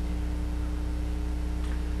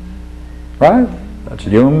 Right? That's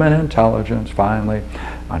human intelligence, finally.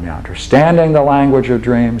 Understanding the language of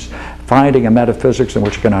dreams, finding a metaphysics in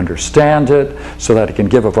which you can understand it so that it can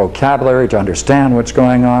give a vocabulary to understand what's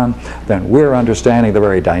going on. Then we're understanding the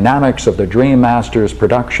very dynamics of the Dream Master's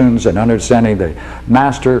productions and understanding the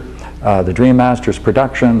Dream Master's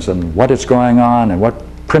productions and what is going on and what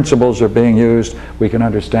principles are being used. We can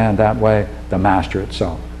understand that way the Master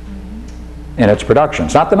itself in its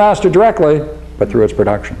productions. Not the Master directly, but through its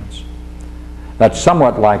productions. That's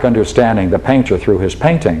somewhat like understanding the painter through his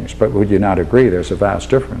paintings, but would you not agree there's a vast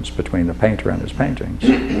difference between the painter and his paintings?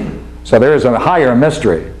 So there is a higher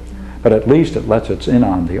mystery, but at least it lets us in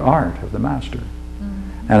on the art of the Master.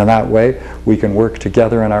 And in that way, we can work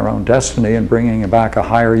together in our own destiny and bringing back a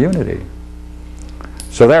higher unity.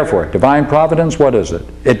 So therefore, divine providence, what is it?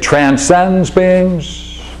 It transcends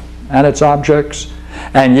beings and its objects,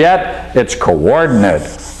 and yet it's coordinate.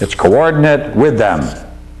 It's coordinate with them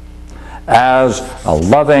as a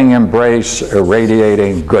loving embrace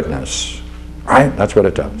irradiating goodness. Right? That's what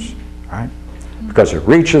it does. Right? Because it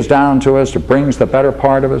reaches down to us, it brings the better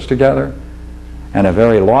part of us together in a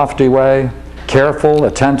very lofty way, careful,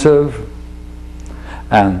 attentive.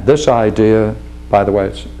 And this idea, by the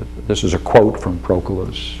way, this is a quote from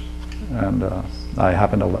Proclus, and I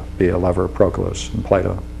happen to be a lover of Proclus and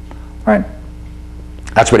Plato. All right?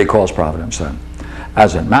 That's what he calls providence then.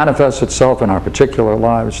 As it manifests itself in our particular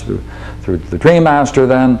lives through the Dream Master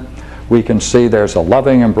then, we can see there's a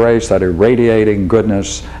loving embrace, that irradiating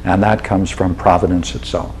goodness, and that comes from providence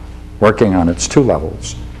itself, working on its two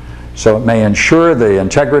levels. So it may ensure the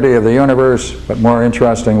integrity of the universe, but more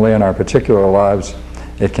interestingly in our particular lives,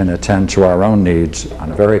 it can attend to our own needs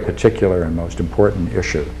on a very particular and most important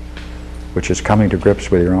issue, which is coming to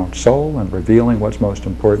grips with your own soul and revealing what's most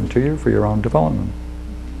important to you for your own development.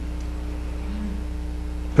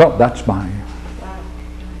 So that's my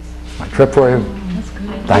trip for you.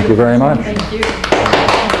 Thank you very much. Thank you.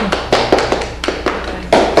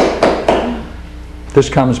 This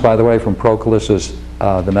comes, by the way, from Proclus's,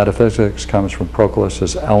 the Metaphysics comes from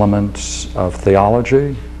Proclus's Elements of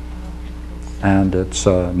Theology, and it's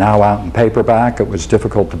now out in paperback. It was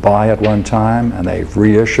difficult to buy at one time, and they've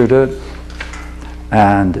reissued it,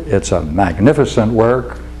 and it's a magnificent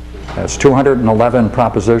work. It has 211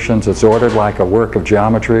 propositions. It's ordered like a work of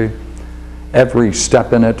geometry. Every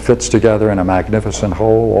step in it fits together in a magnificent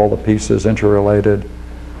whole, all the pieces interrelated.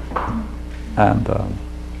 And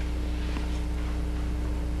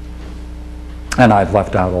I've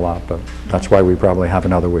left out a lot, but that's why we probably have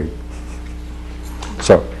another week.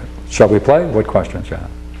 So, shall we play? What questions you have?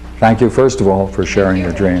 Thank you, first of all, for sharing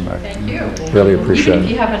your dream. Thank you. Really appreciate Even if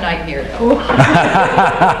it. you have a nightmare, though. That's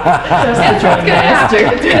what I was going to ask you.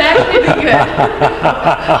 It's actually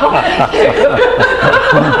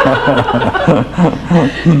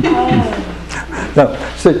good. No,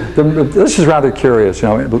 see, this is rather curious. You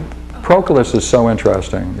know, Proclus is so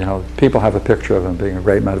interesting. You know, people have a picture of him being a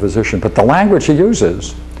great metaphysician, but the language he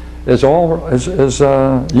uses is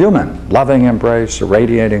human, loving embrace,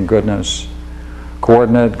 irradiating goodness,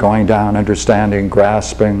 coordinate, going down, understanding,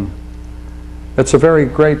 grasping. It's a very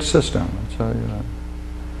great system. It's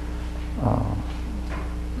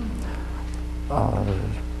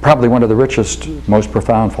probably one of the richest, most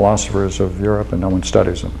profound philosophers of Europe, and no one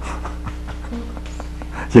studies him.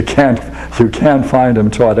 You can't find him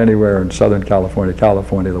taught anywhere in Southern California,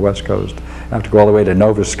 the West Coast. You have to go all the way to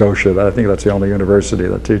Nova Scotia. I think that's the only university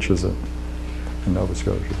that teaches it in Nova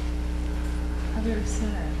Scotia. How very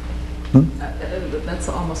sad. Hmm? That's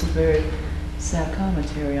almost a very sad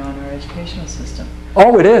commentary on our educational system.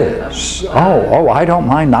 Oh, it is. I don't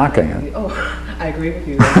mind knocking it. Oh, I agree with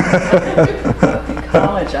you. In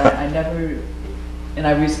college, I never, and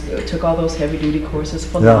I took all those heavy-duty courses,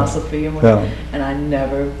 philosophy and whatnot, and I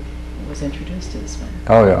never was introduced to this man.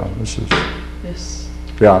 Oh yeah, This.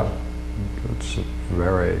 Yeah, it's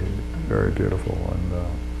very, very beautiful, and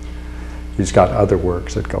he's got other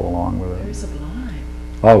works that go along with Very it. sublime.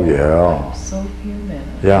 Oh yeah. So human.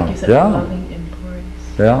 Yeah, Like you said, yeah. loving embrace.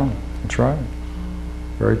 Yeah, that's right.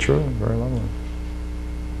 Very true, very lovely.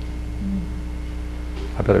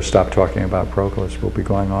 I better stop talking about Proclus. We'll be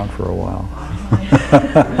going on for a while.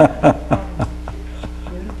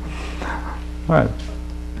 All right.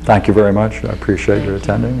 Thank you very much. I appreciate your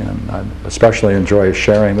attending, and I especially enjoy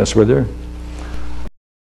sharing this with you.